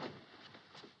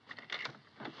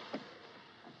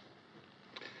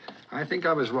 I think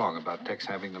I was wrong about Tex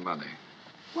having the money.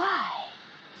 Why?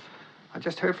 I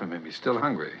just heard from him. He's still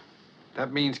hungry.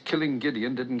 That means killing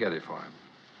Gideon didn't get it for him.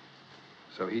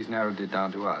 So he's narrowed it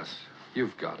down to us.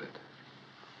 You've got it.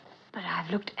 But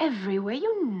I've looked everywhere.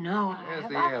 You know I There's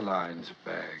have. the airline's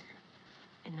bag.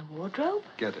 In the wardrobe?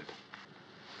 Get it.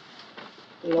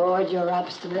 Lord, you're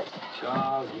obstinate.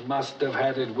 Charles must have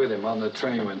had it with him on the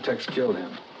train when Tex killed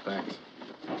him. Thanks.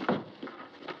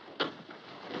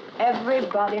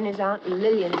 Everybody and his Aunt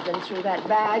Lillian's been through that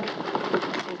bag,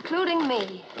 including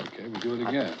me. Okay, we do it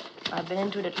again. I've been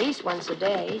into it at least once a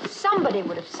day. Somebody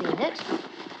would have seen it.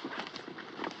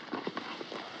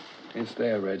 It's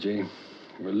there, Reggie.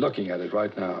 We're looking at it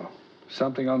right now.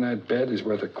 Something on that bed is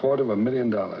worth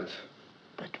 $250,000.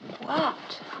 But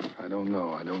what? I don't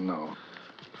know.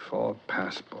 4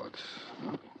 passports.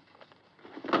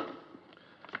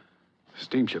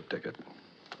 Steamship ticket.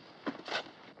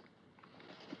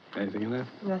 Anything in there?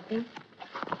 Nothing.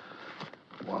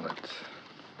 Wallet.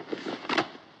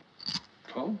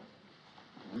 Oh?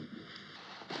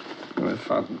 A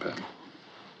fountain pen.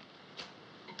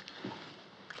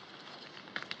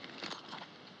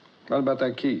 What about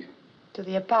that key? To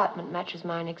the apartment matches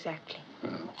mine exactly.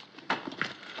 Oh.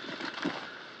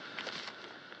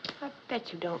 I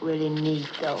bet you don't really need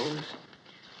those.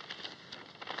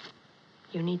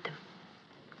 You need them.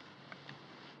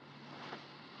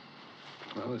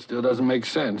 Well, it still doesn't make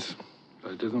sense.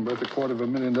 But it isn't worth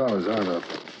 $250,000 either.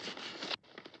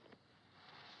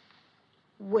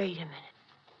 Wait a minute.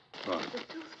 What? The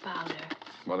tooth powder.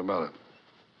 What about it?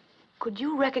 Could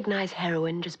you recognize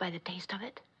heroin just by the taste of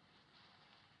it?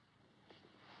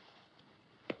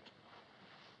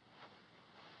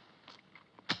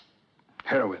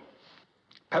 Heroin.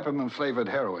 Peppermint-flavored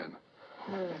heroin.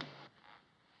 Well,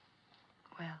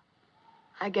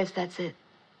 I guess that's it.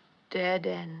 Dead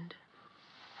end.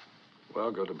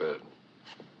 Well, go to bed.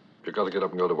 You've got to get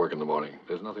up and go to work in the morning.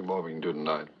 There's nothing more we can do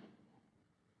tonight.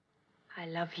 I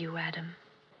love you, Adam.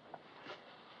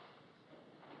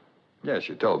 Yes,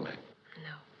 you told me.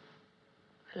 No.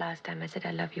 The last time I said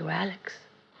I love you, Alex.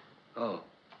 Oh.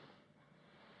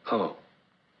 Oh.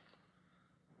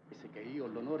 Che io ho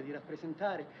l'onore di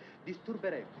rappresentare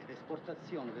disturberebbe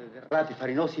l'esportazione dei derrati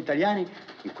farinosi italiani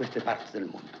in queste parti del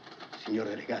mondo. Signori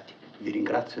delegati, vi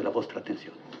ringrazio della vostra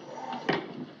attenzione.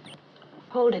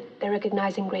 Hold it. They're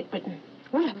recognizing Great Britain.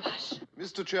 What a fuss.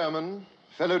 Mr. Chairman,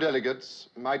 fellow delegates,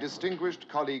 my distinguished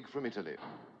colleague from Italy.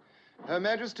 Her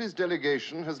Majesty's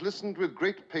delegation has listened with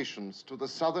great patience to the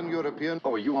Southern European...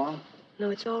 Oh, are you on? No,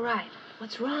 it's all right.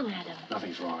 What's wrong, Adam?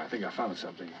 Nothing's wrong. I think I found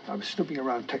something. I was snooping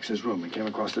around Tex's room and came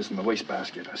across this in the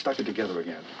wastebasket. I stuck it together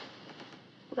again.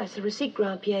 Well, that's the receipt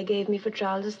Grand Pierre gave me for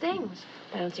Charles's things.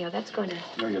 I don't see how that's going to...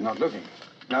 No, you're not looking.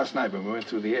 Last night when we went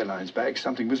through the airline's bag,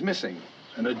 something was missing.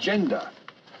 An agenda.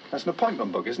 That's an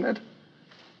appointment book, isn't it?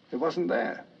 It wasn't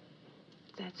there.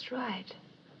 That's right.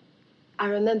 I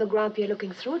remember Grandpierre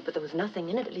looking through it, but there was nothing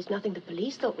in it, at least nothing the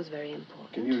police thought was very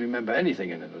important. Can you remember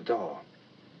anything in it at all?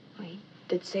 He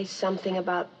did say something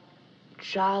about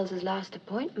Charles's last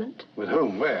appointment. With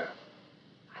whom? Where?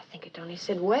 I think it only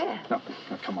said where. No,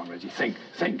 come on, Reggie. Think.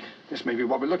 This may be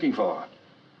what we're looking for.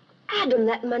 Adam,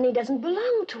 that money doesn't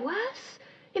belong to us.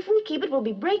 If we keep it, we'll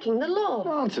be breaking the law.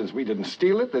 Nonsense. We didn't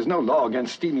steal it. There's no law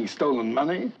against stealing stolen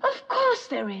money. Of course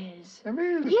there is. There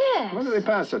is? Yes. When did they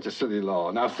pass such a silly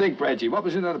law? Now think, Reggie. What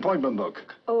was in that appointment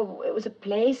book? Oh, it was a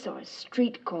place or a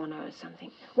street corner or something.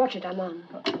 Watch it, I'm on.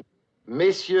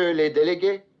 Messieurs les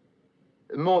délégués,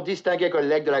 mon distingué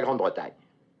collègue de la Grande-Bretagne.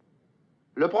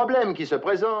 Le problème qui se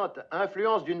présente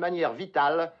influence d'une manière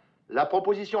vitale la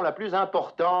proposition la plus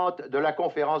importante de la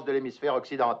conférence de l'hémisphère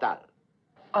occidental.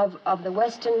 Of the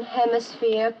Western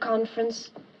Hemisphere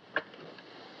Conference.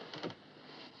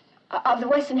 Of the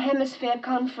Western Hemisphere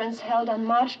Conference held on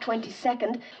March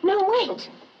 22nd. No, wait!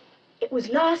 It was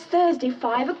last Thursday,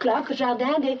 5 o'clock,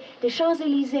 Jardin des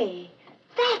Champs-Élysées.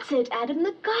 That's it, Adam,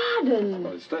 the garden.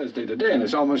 Well, it's Thursday today, and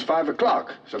it's almost 5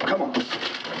 o'clock, so come on.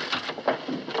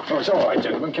 Oh, it's all right,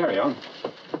 gentlemen. Carry on.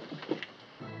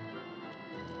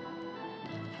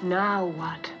 Now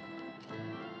what?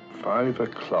 5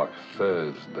 o'clock,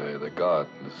 Thursday, the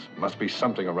gardens. Must be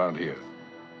something around here.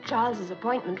 Charles's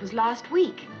appointment was last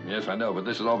week. Yes, I know, but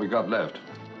this is all we got left.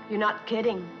 You're not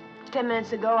kidding. 10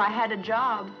 minutes ago, I had a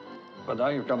job. But now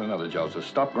you've got another job, so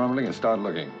stop grumbling and start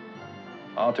looking.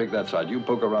 I'll take that side. You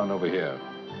poke around over here.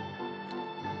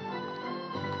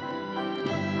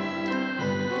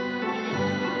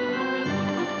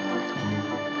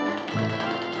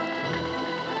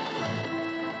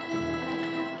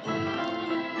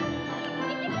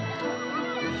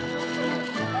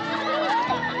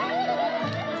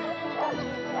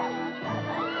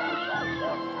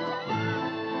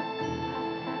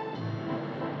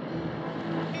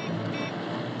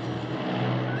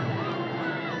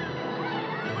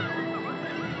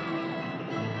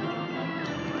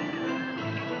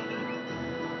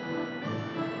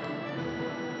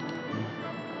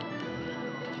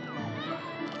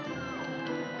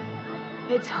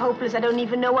 It's hopeless. I don't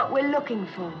even know what we're looking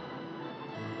for.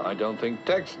 I don't think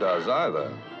Tex does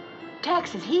either.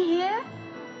 Tex, is he here?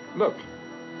 Look.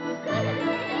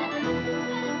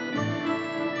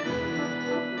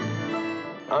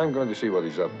 I'm going to see what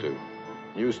he's up to.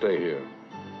 You stay here.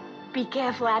 Be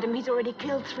careful, Adam. He's already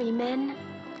killed 3 men.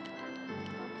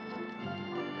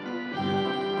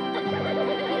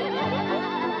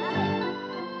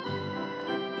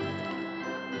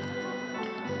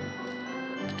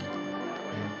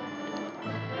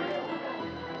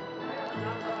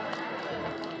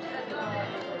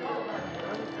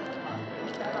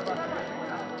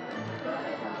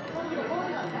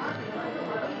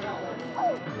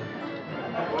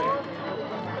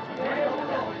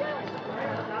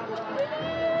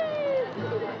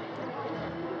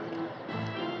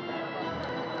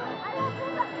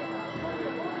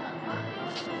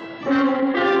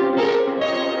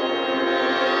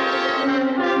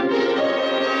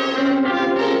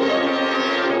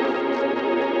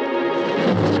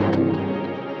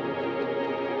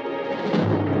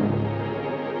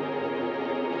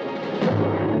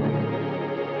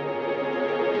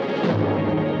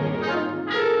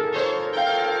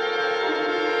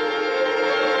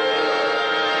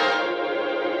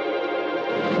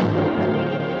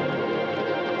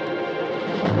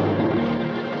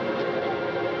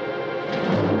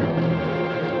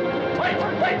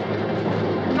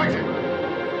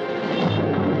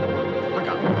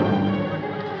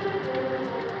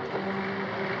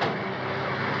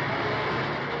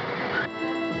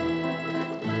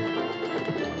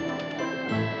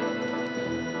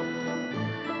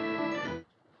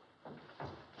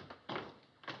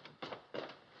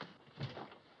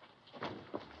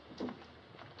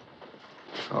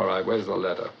 All right, where's the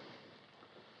letter?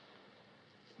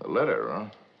 The letter, huh?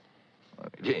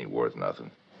 It ain't worth nothing.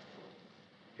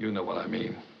 You know what I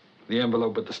mean. The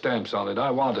envelope with the stamps on it. I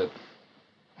want it.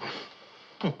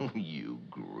 You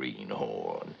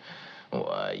greenhorn.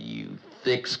 Why, you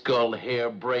thick-skulled,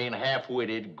 harebrained,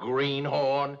 half-witted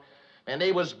greenhorn. And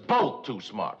they was both too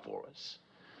smart for us.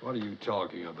 What are you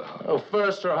talking about? Oh,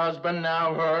 first her husband,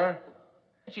 now her.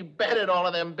 She betted all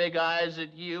of them big eyes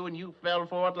at you, and you fell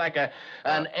for it like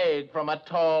an egg from a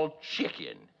tall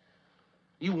chicken.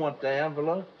 You want the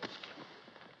envelope?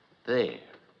 There.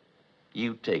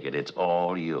 You take it. It's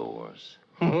all yours.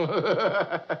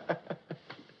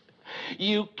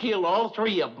 You killed all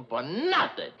 3 of them for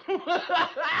nothing.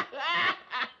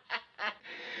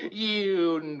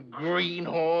 You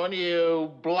greenhorn,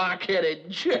 you block-headed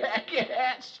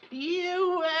jackass.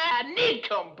 You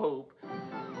nincompoop.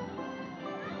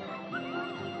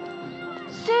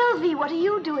 Sylvie, what are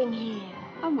you doing here?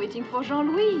 I'm waiting for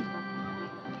Jean-Louis.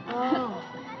 Oh.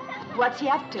 What's he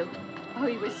up to? Oh,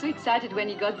 he was so excited when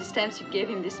he got the stamps you gave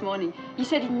him this morning. He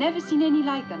said he'd never seen any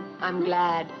like them. I'm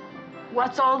glad.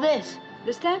 What's all this?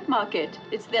 The stamp market.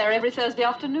 It's there every Thursday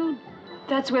afternoon.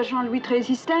 That's where Jean-Louis trades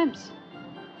his stamps.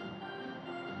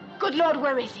 Good Lord,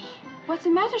 where is he? What's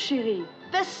the matter, chérie?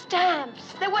 The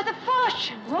stamps. They're worth a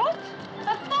fortune. What?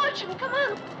 A fortune. Come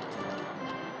on.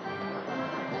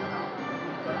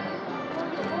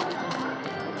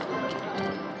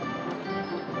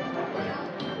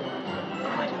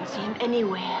 Oh, I don't see him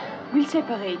anywhere. We'll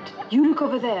separate. You look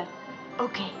over there.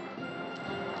 Okay.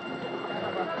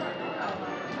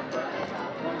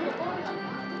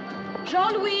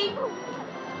 Jean-Louis!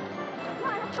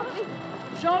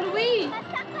 Jean-Louis!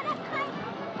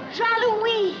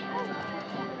 Jean-Louis!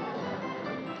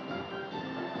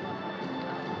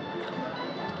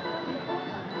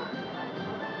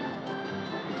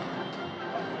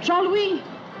 Jean-Louis!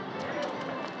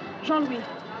 Jean-Louis!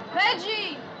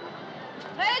 Reggie!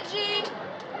 Reggie!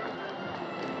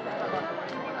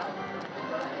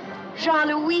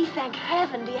 Jean-Louis, thank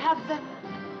heaven. Do you have the...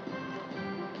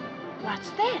 What's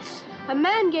this? A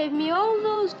man gave me all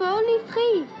those for only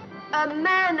 3. A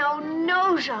man? Oh,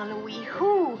 no, Jean-Louis.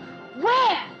 Who?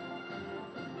 Where?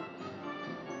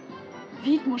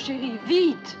 Vite, mon chéri,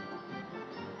 vite!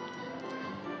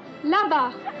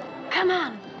 Là-bas. Come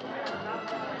on.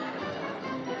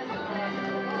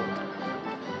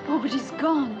 Oh, but he's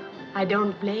gone. I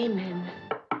don't blame him.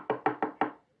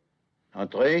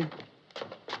 Entrez.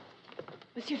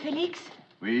 Monsieur Félix?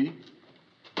 Oui.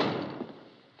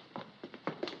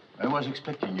 I was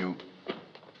expecting you.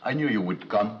 I knew you would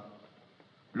come.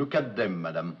 Look at them,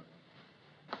 madame.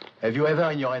 Have you ever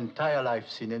in your entire life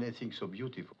seen anything so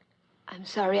beautiful? I'm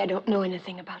sorry, I don't know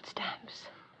anything about stamps.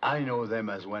 I know them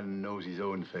as one knows his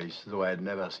own face, though I had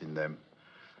never seen them.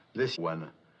 This one,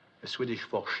 a Swedish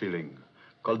 4 shilling,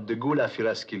 called the Gula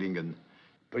Firaskillingen,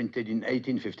 printed in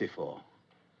 1854.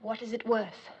 What is it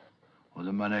worth? Well,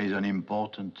 the money is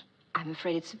unimportant. I'm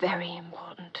afraid it's very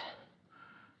important.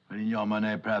 But in your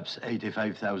money, perhaps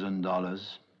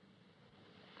 $85,000.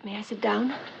 May I sit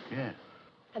down? Yeah.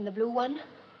 And the blue one?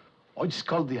 Oh, it's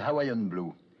called the Hawaiian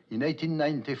Blue. In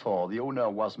 1894, the owner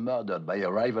was murdered by a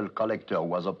rival collector who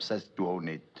was obsessed to own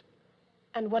it.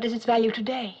 And what is its value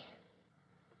today?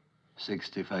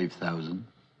 65,000.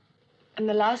 And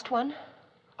the last one?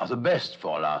 Ah, the best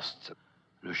for last.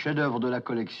 Le chef-d'œuvre de la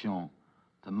collection,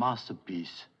 the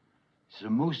masterpiece. It's the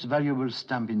most valuable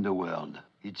stamp in the world.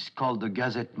 It's called the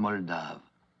Gazette Moldave.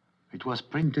 It was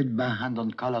printed by hand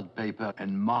on colored paper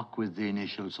and marked with the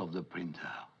initials of the printer.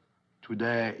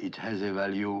 Today, it has a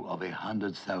value of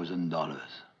 $100,000.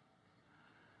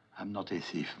 I'm not a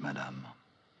thief, madame.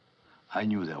 I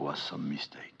knew there was some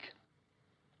mistake.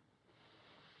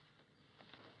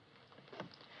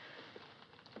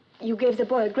 You gave the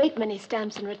boy a great many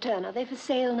stamps in return. Are they for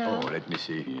sale now? Oh, let me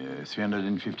see.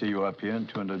 350 European,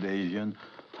 200 Asian,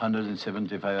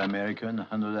 175 American,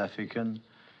 100 African,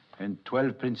 and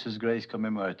 12 Princess Grace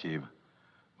commemorative,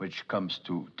 which comes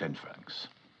to 10 francs.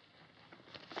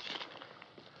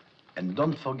 And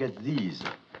don't forget these.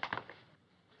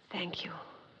 Thank you.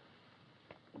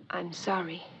 I'm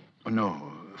sorry. Oh,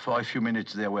 no, for a few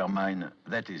minutes they were mine.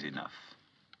 That is enough.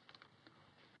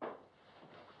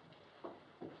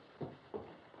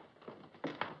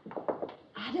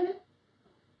 Adam?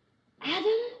 Adam?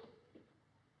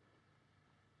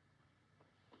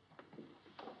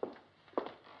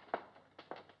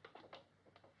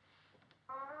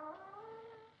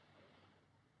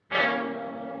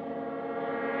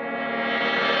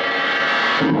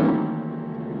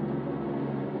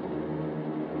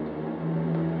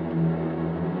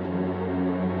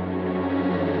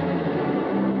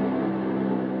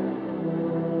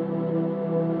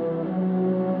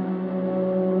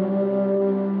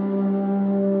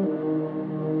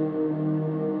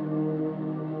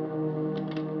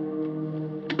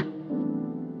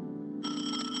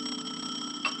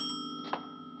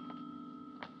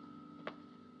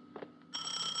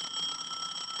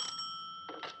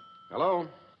 Hello?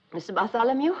 Mr.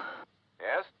 Bartholomew?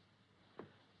 Yes?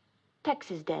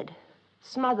 Tex is dead.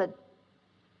 Smothered.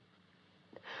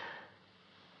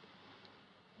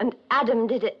 And Adam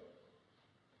did it.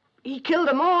 He killed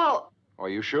them all. Are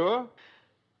you sure?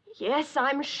 Yes,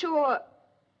 I'm sure.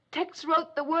 Tex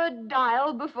wrote the word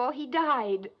dial before he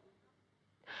died.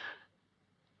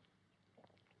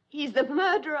 He's the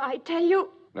murderer, I tell you.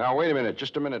 Now, wait a minute.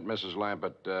 Just a minute, Mrs.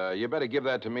 Lampert. You better give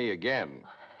that to me again.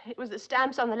 It was the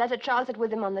stamps on the letter Charles had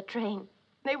with him on the train.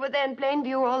 They were there in plain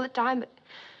view all the time, but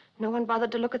No one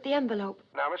bothered to look at the envelope.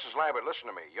 Now, Mrs. Lampert, listen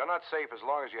to me. You're not safe as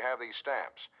long as you have these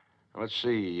stamps. Let's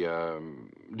see.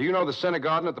 Do you know the Center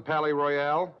Garden at the Palais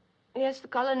Royal? Yes, the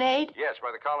colonnade. Yes,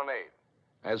 by the colonnade.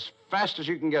 As fast as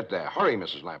you can get there. Hurry,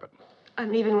 Mrs. Lampert.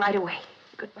 I'm leaving right away.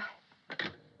 Goodbye.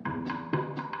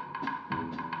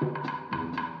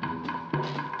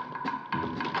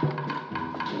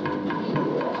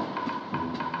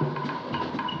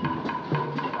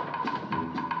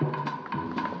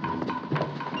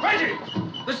 Reggie!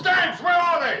 The stamps, where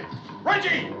are they?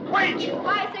 Reggie, wait!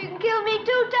 Why, so you can kill me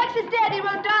too? Tex is dead. He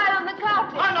wrote die on the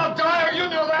carpet. I'm not dire, you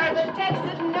know that. But Tex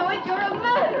didn't know it. You're a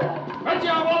murderer. Reggie,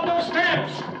 I want those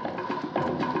stamps.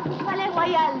 Palais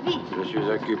Royal, vite. Je suis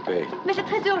occupé. Mais c'est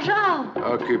très urgent.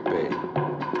 Occupé.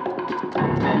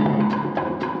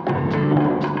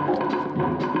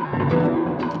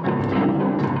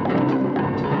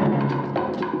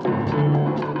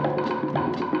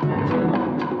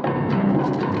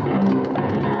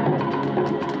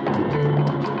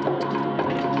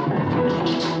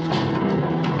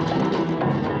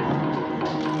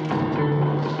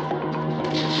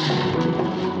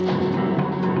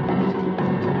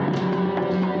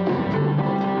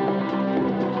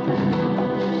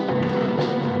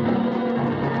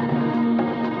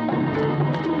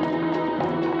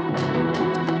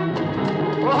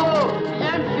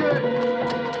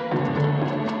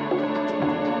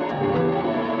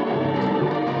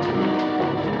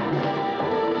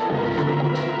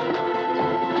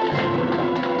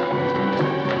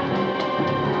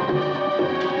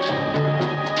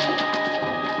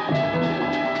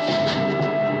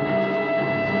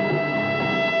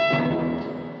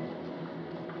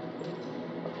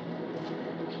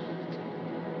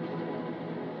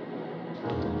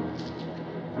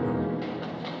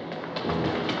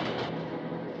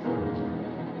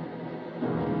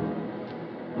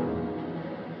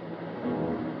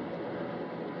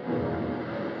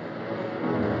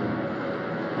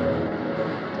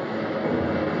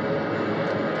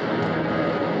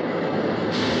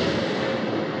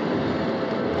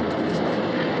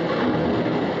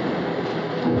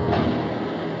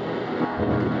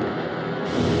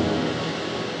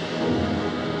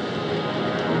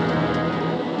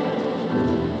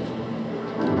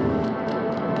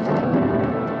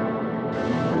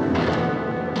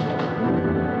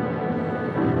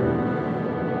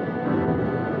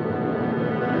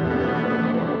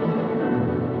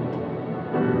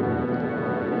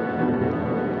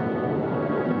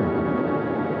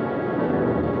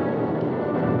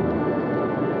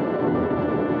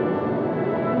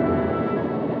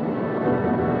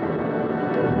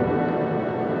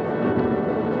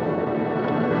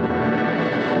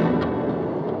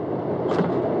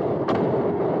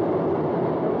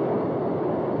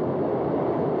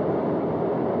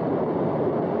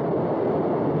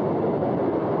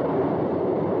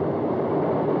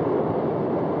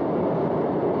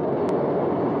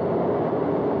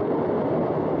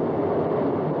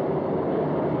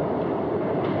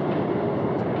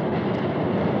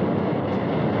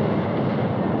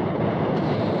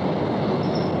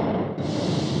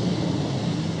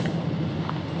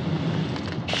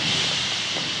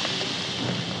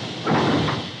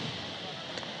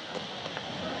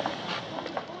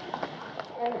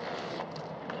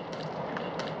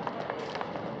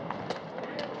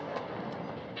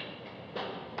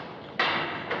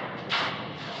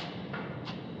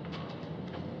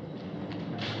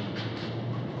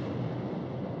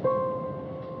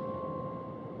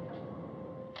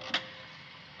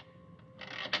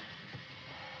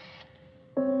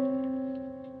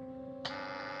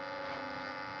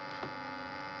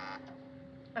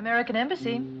 American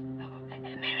Embassy.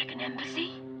 American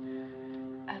Embassy?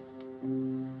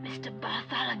 Mr.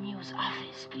 Bartholomew's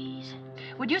office, please.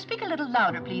 Would you speak a little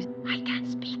louder, please? I can't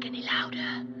speak any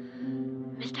louder.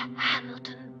 Mr.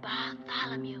 Hamilton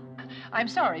Bartholomew. I'm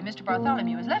sorry, Mr.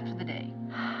 Bartholomew has left for the day.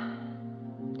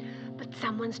 But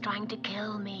someone's trying to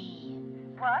kill me.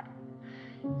 What?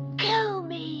 Kill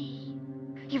me!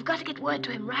 You've got to get word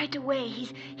to him right away.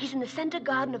 He's in the center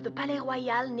garden of the Palais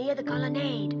Royal near the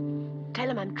colonnade. Tell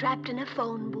him I'm trapped in a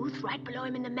phone booth right below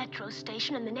him in the metro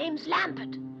station, and the name's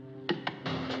Lampert.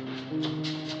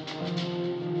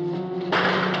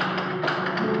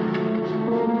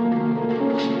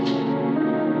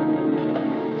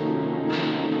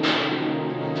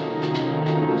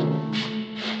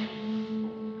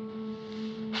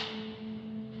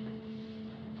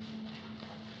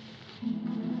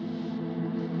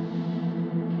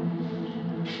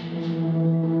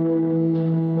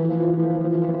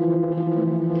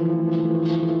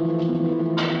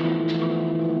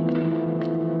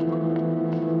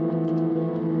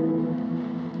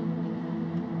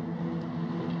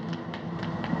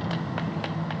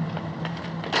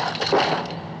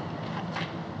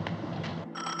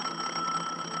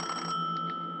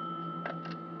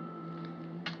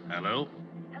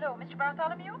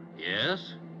 Bartholomew?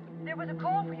 Yes? There was a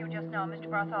call for you just now, Mr.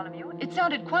 Bartholomew. It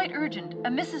sounded quite urgent. A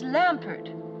Mrs. Lampert.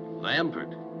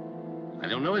 Lampert? I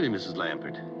don't know any Mrs.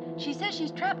 Lampert. She says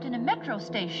she's trapped in a metro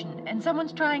station and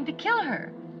someone's trying to kill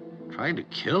her. Trying to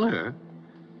kill her?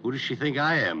 Who does she think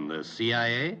I am, the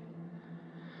CIA?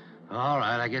 All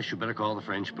right, I guess you better call the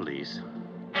French police.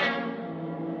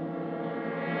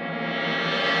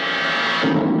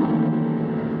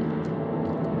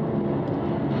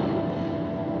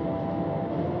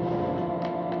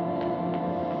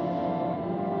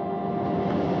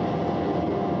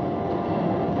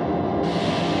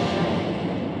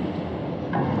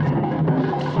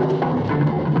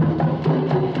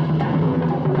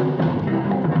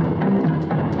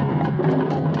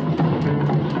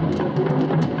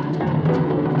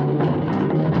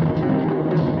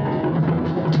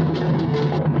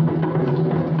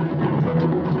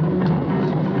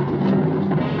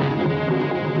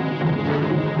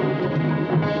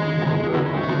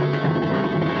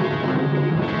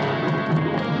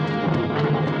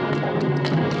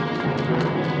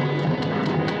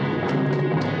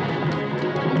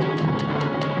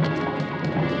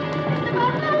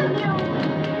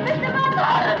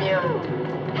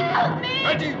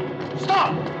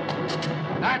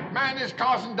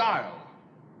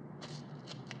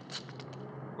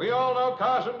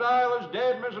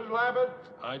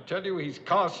 I tell you, he's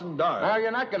Carson Dial. Now,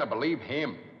 you're not going to believe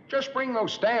him. Just bring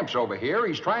those stamps over here.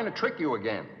 He's trying to trick you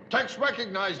again. Tex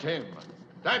recognized him.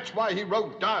 That's why he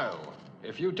wrote Dial.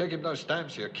 If you take him those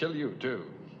stamps, he'll kill you, too.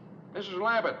 Mrs.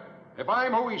 Lampert, if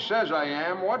I'm who he says I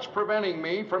am, what's preventing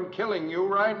me from killing you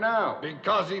right now?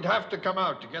 Because he'd have to come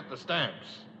out to get the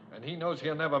stamps. And he knows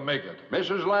he'll never make it.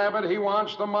 Mrs. Lampert, he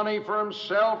wants the money for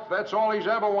himself. That's all he's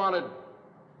ever wanted.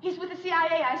 He's with the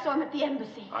CIA. I saw him at the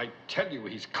embassy. I tell you,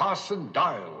 he's Carson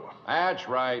Dial. That's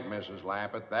right, Mrs.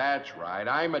 Lampert. That's right.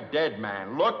 I'm a dead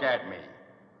man. Look at me.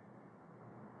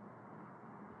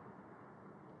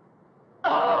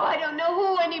 Oh, I don't know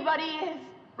who anybody is.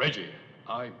 Reggie,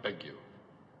 I beg you.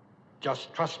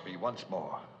 Just trust me once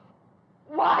more.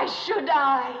 Why should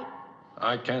I?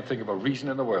 I can't think of a reason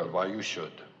in the world why you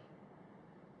should.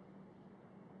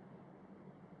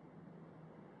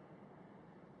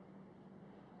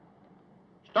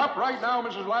 Stop right now,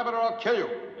 Mrs. Lampert, or I'll kill you.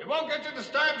 It won't get you the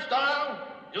stamps, Dial.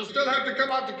 You'll still have to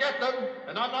come out to get them,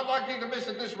 and I'm not likely to miss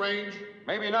at this range.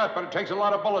 Maybe not, but it takes a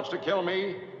lot of bullets to kill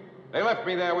me. They left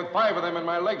me there with 5 of them in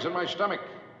my legs and my stomach.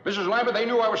 Mrs. Lampert, they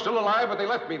knew I was still alive, but they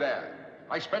left me there.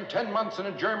 I spent 10 months in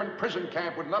a German prison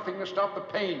camp with nothing to stop the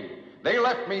pain. They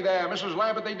left me there. Mrs.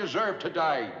 Lampert, they deserved to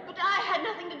die. But I had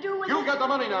nothing to do with it. You got the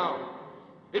money now.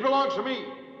 It belongs to me.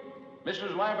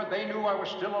 Mrs. Lampert, they knew I was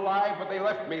still alive, but they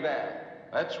left me there.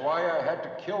 That's why I had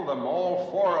to kill them,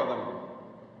 all 4 of them.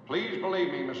 Please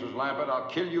believe me, Mrs. Lampert, I'll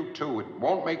kill you too. It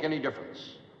won't make any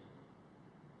difference.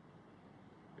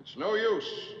 It's no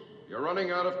use. You're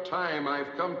running out of time.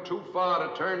 I've come too far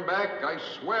to turn back. I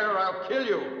swear I'll kill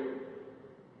you.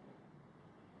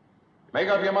 Make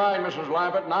up your mind, Mrs.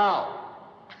 Lampert, now.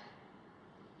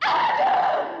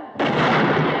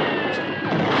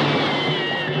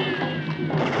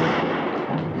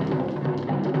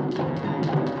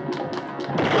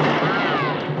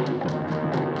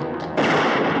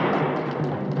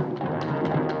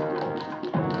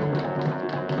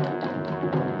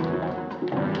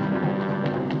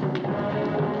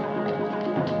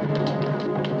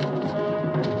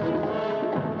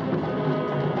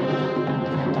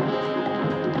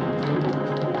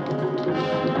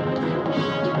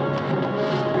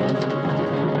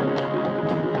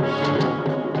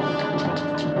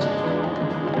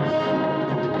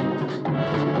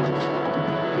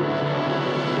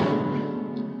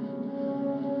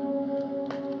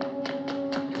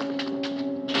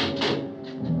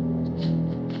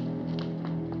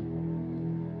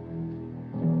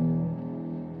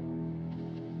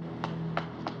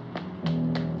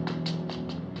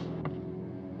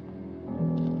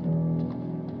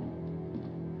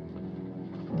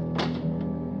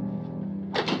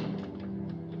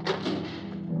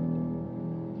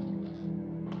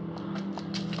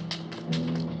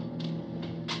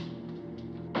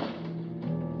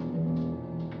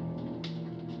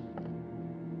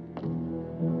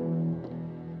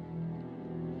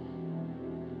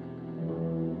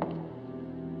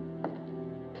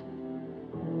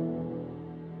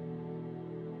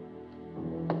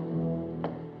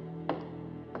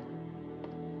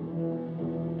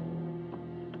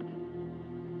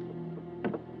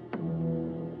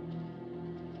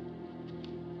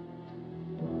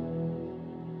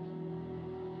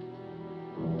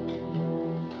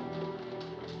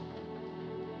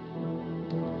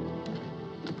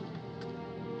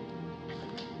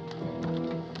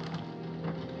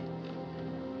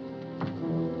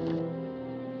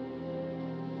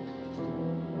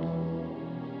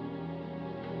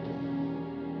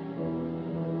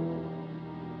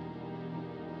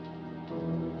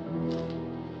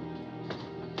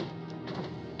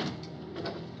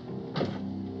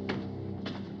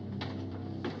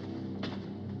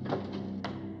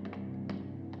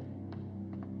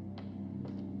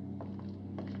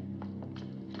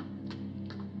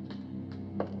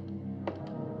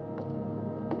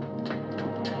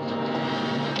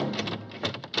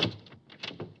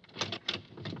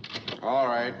 All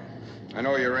right. I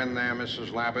know you're in there,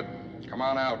 Mrs. Lampert. Come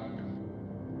on out.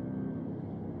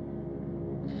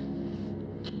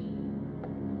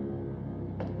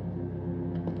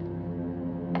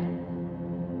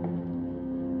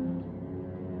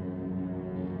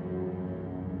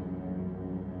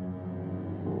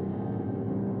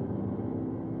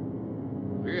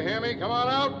 Do you hear me? Come on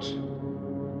out.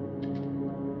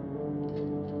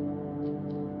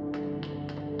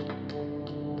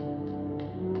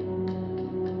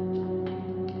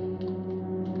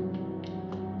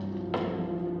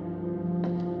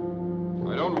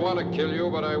 I don't want to kill you,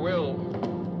 but I will.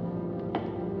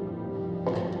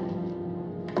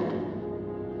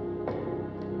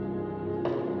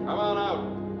 Come on out.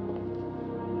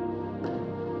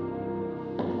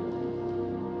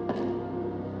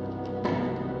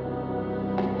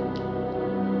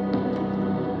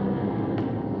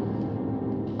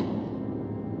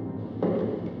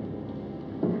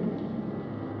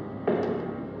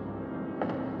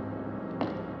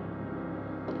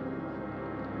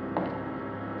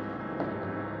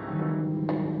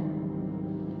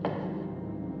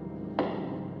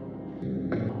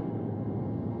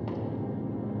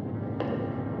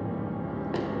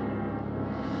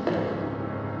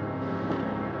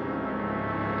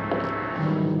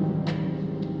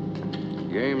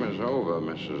 Game is over,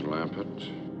 Mrs. Lampert.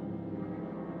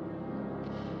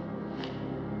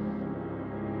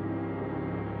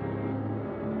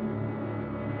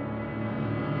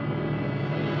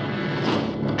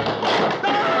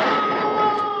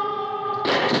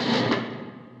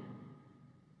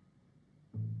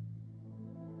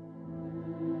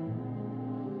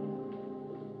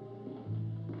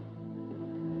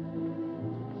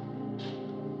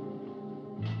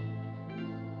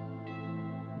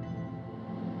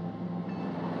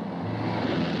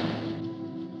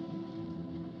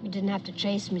 You didn't have to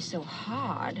chase me so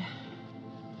hard.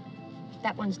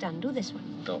 That one's done. Do this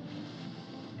one. No.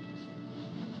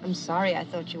 I'm sorry I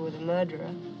thought you were the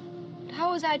murderer. But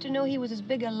how was I to know he was as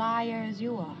big a liar as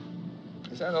you are?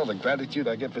 Is that all the gratitude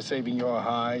I get for saving your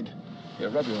hide? Here,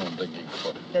 rub your own blinking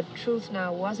foot. The truth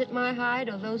now, was it my hide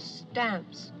or those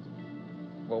stamps?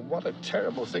 Well, what a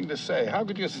terrible thing to say. How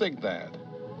could you think that?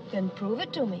 Then prove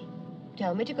it to me.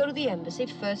 Tell me to go to the embassy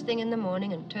first thing in the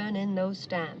morning and turn in those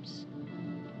stamps.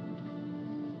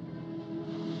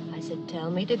 I said, tell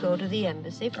me to go to the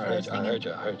embassy first thing. I heard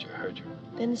you.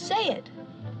 Then say it.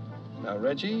 Now,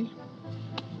 Reggie,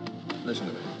 listen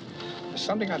to me. There's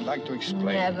something I'd like to explain.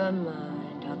 Never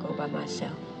mind. I'll go by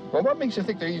myself. Well, what makes you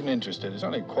think they're even interested? It's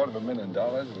only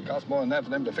 $250,000. It'll cost more than that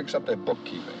for them to fix up their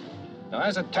bookkeeping. Now,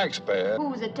 as a taxpayer...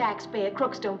 Who's a taxpayer?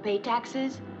 Crooks don't pay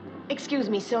taxes. Excuse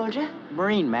me, soldier.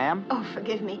 Marine, ma'am. Oh,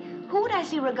 forgive me. Who would I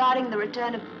see regarding the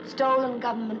return of stolen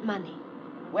government money?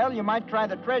 Well, you might try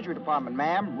the Treasury Department,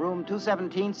 ma'am. Room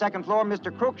 217, second floor,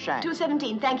 Mr. Crookshank.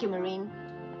 217. Thank you, Marine.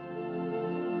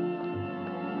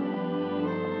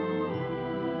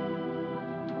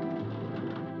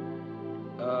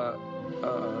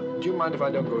 Do you mind if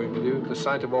I don't go in with you? The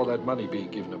sight of all that money being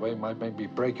given away might make me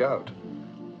break out.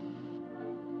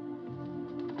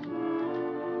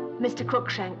 Mr.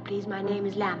 Crookshank, please. My name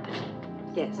is Lampert.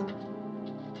 Yes.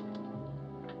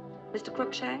 Mr.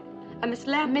 Crookshank? Miss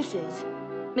Lampert?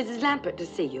 Mrs. Lampert to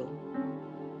see you.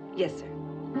 Yes, sir.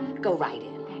 Go right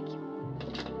in. Thank you.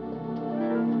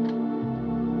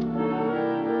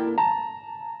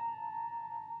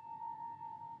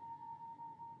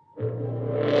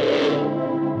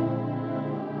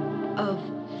 Of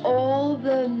all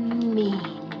the mean,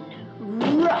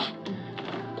 rotten,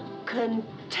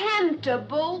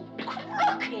 contemptible,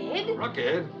 crooked...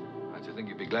 Crooked? I should think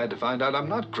you'd be glad to find out I'm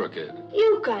not crooked.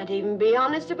 You can't even be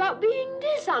honest about being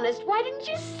dishonest. Why didn't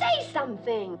you say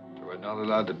something? You were not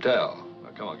allowed to tell.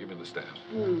 Now, come on, give me the stamps.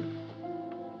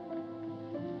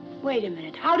 Wait a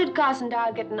minute. How did Carson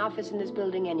Dial get an office in this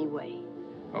building anyway?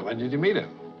 Well, when did you meet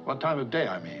him? What time of day,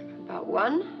 I mean? About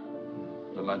 1?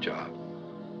 The lunch hour.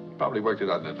 Probably worked it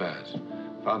out in advance.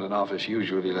 Found an office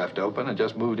usually left open and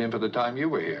just moved in for the time you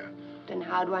were here. Then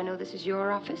how do I know this is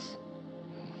your office?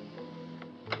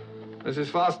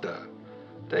 Mrs. Foster,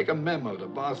 take a memo to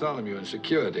Bartholomew in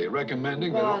security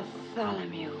recommending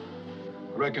Bartholomew.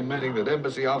 recommending that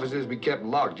embassy offices be kept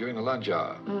locked during the lunch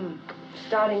hour.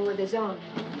 Starting with his own.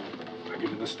 I'll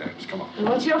give you the stamps. Come on. And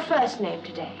what's your first name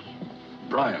today?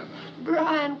 Brian.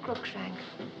 Brian Crookshank.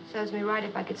 Serves me right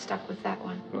if I get stuck with that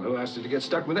one. Well, who asked you to get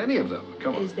stuck with any of them?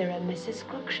 Come on. Is there a Mrs.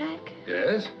 Crookshank?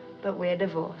 Yes? But we're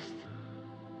divorced.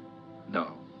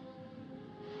 No.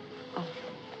 Oh.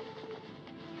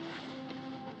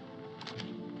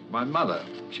 My mother.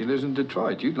 She lives in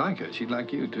Detroit. You'd like her. She'd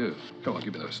like you, too. Come on,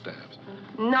 give me those stamps.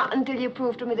 Not until you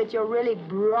prove to me that you're really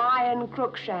Brian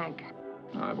Crookshank.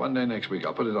 All right, one day next week,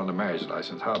 I'll put it on the marriage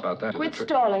license. How about that? Quit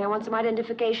stalling. I want some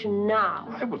identification now.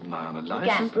 I wouldn't lie on a You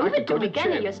license. can't prove I could it to go me, to can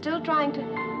you? jail. You're still trying to...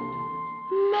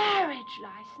 Marriage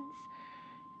license?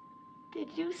 Did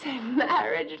you say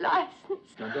marriage license?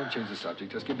 Now, don't change the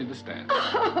subject. Just give me the stand.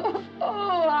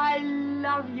 Oh, I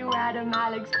love you, Adam,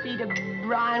 Alex, Peter,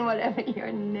 Brian, whatever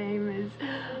your name is.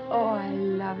 Oh, I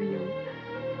love you.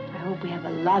 I hope we have a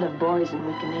lot of boys and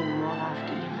we can name them all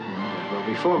after you. Well,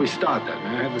 before we start that,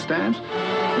 may I have the stamps?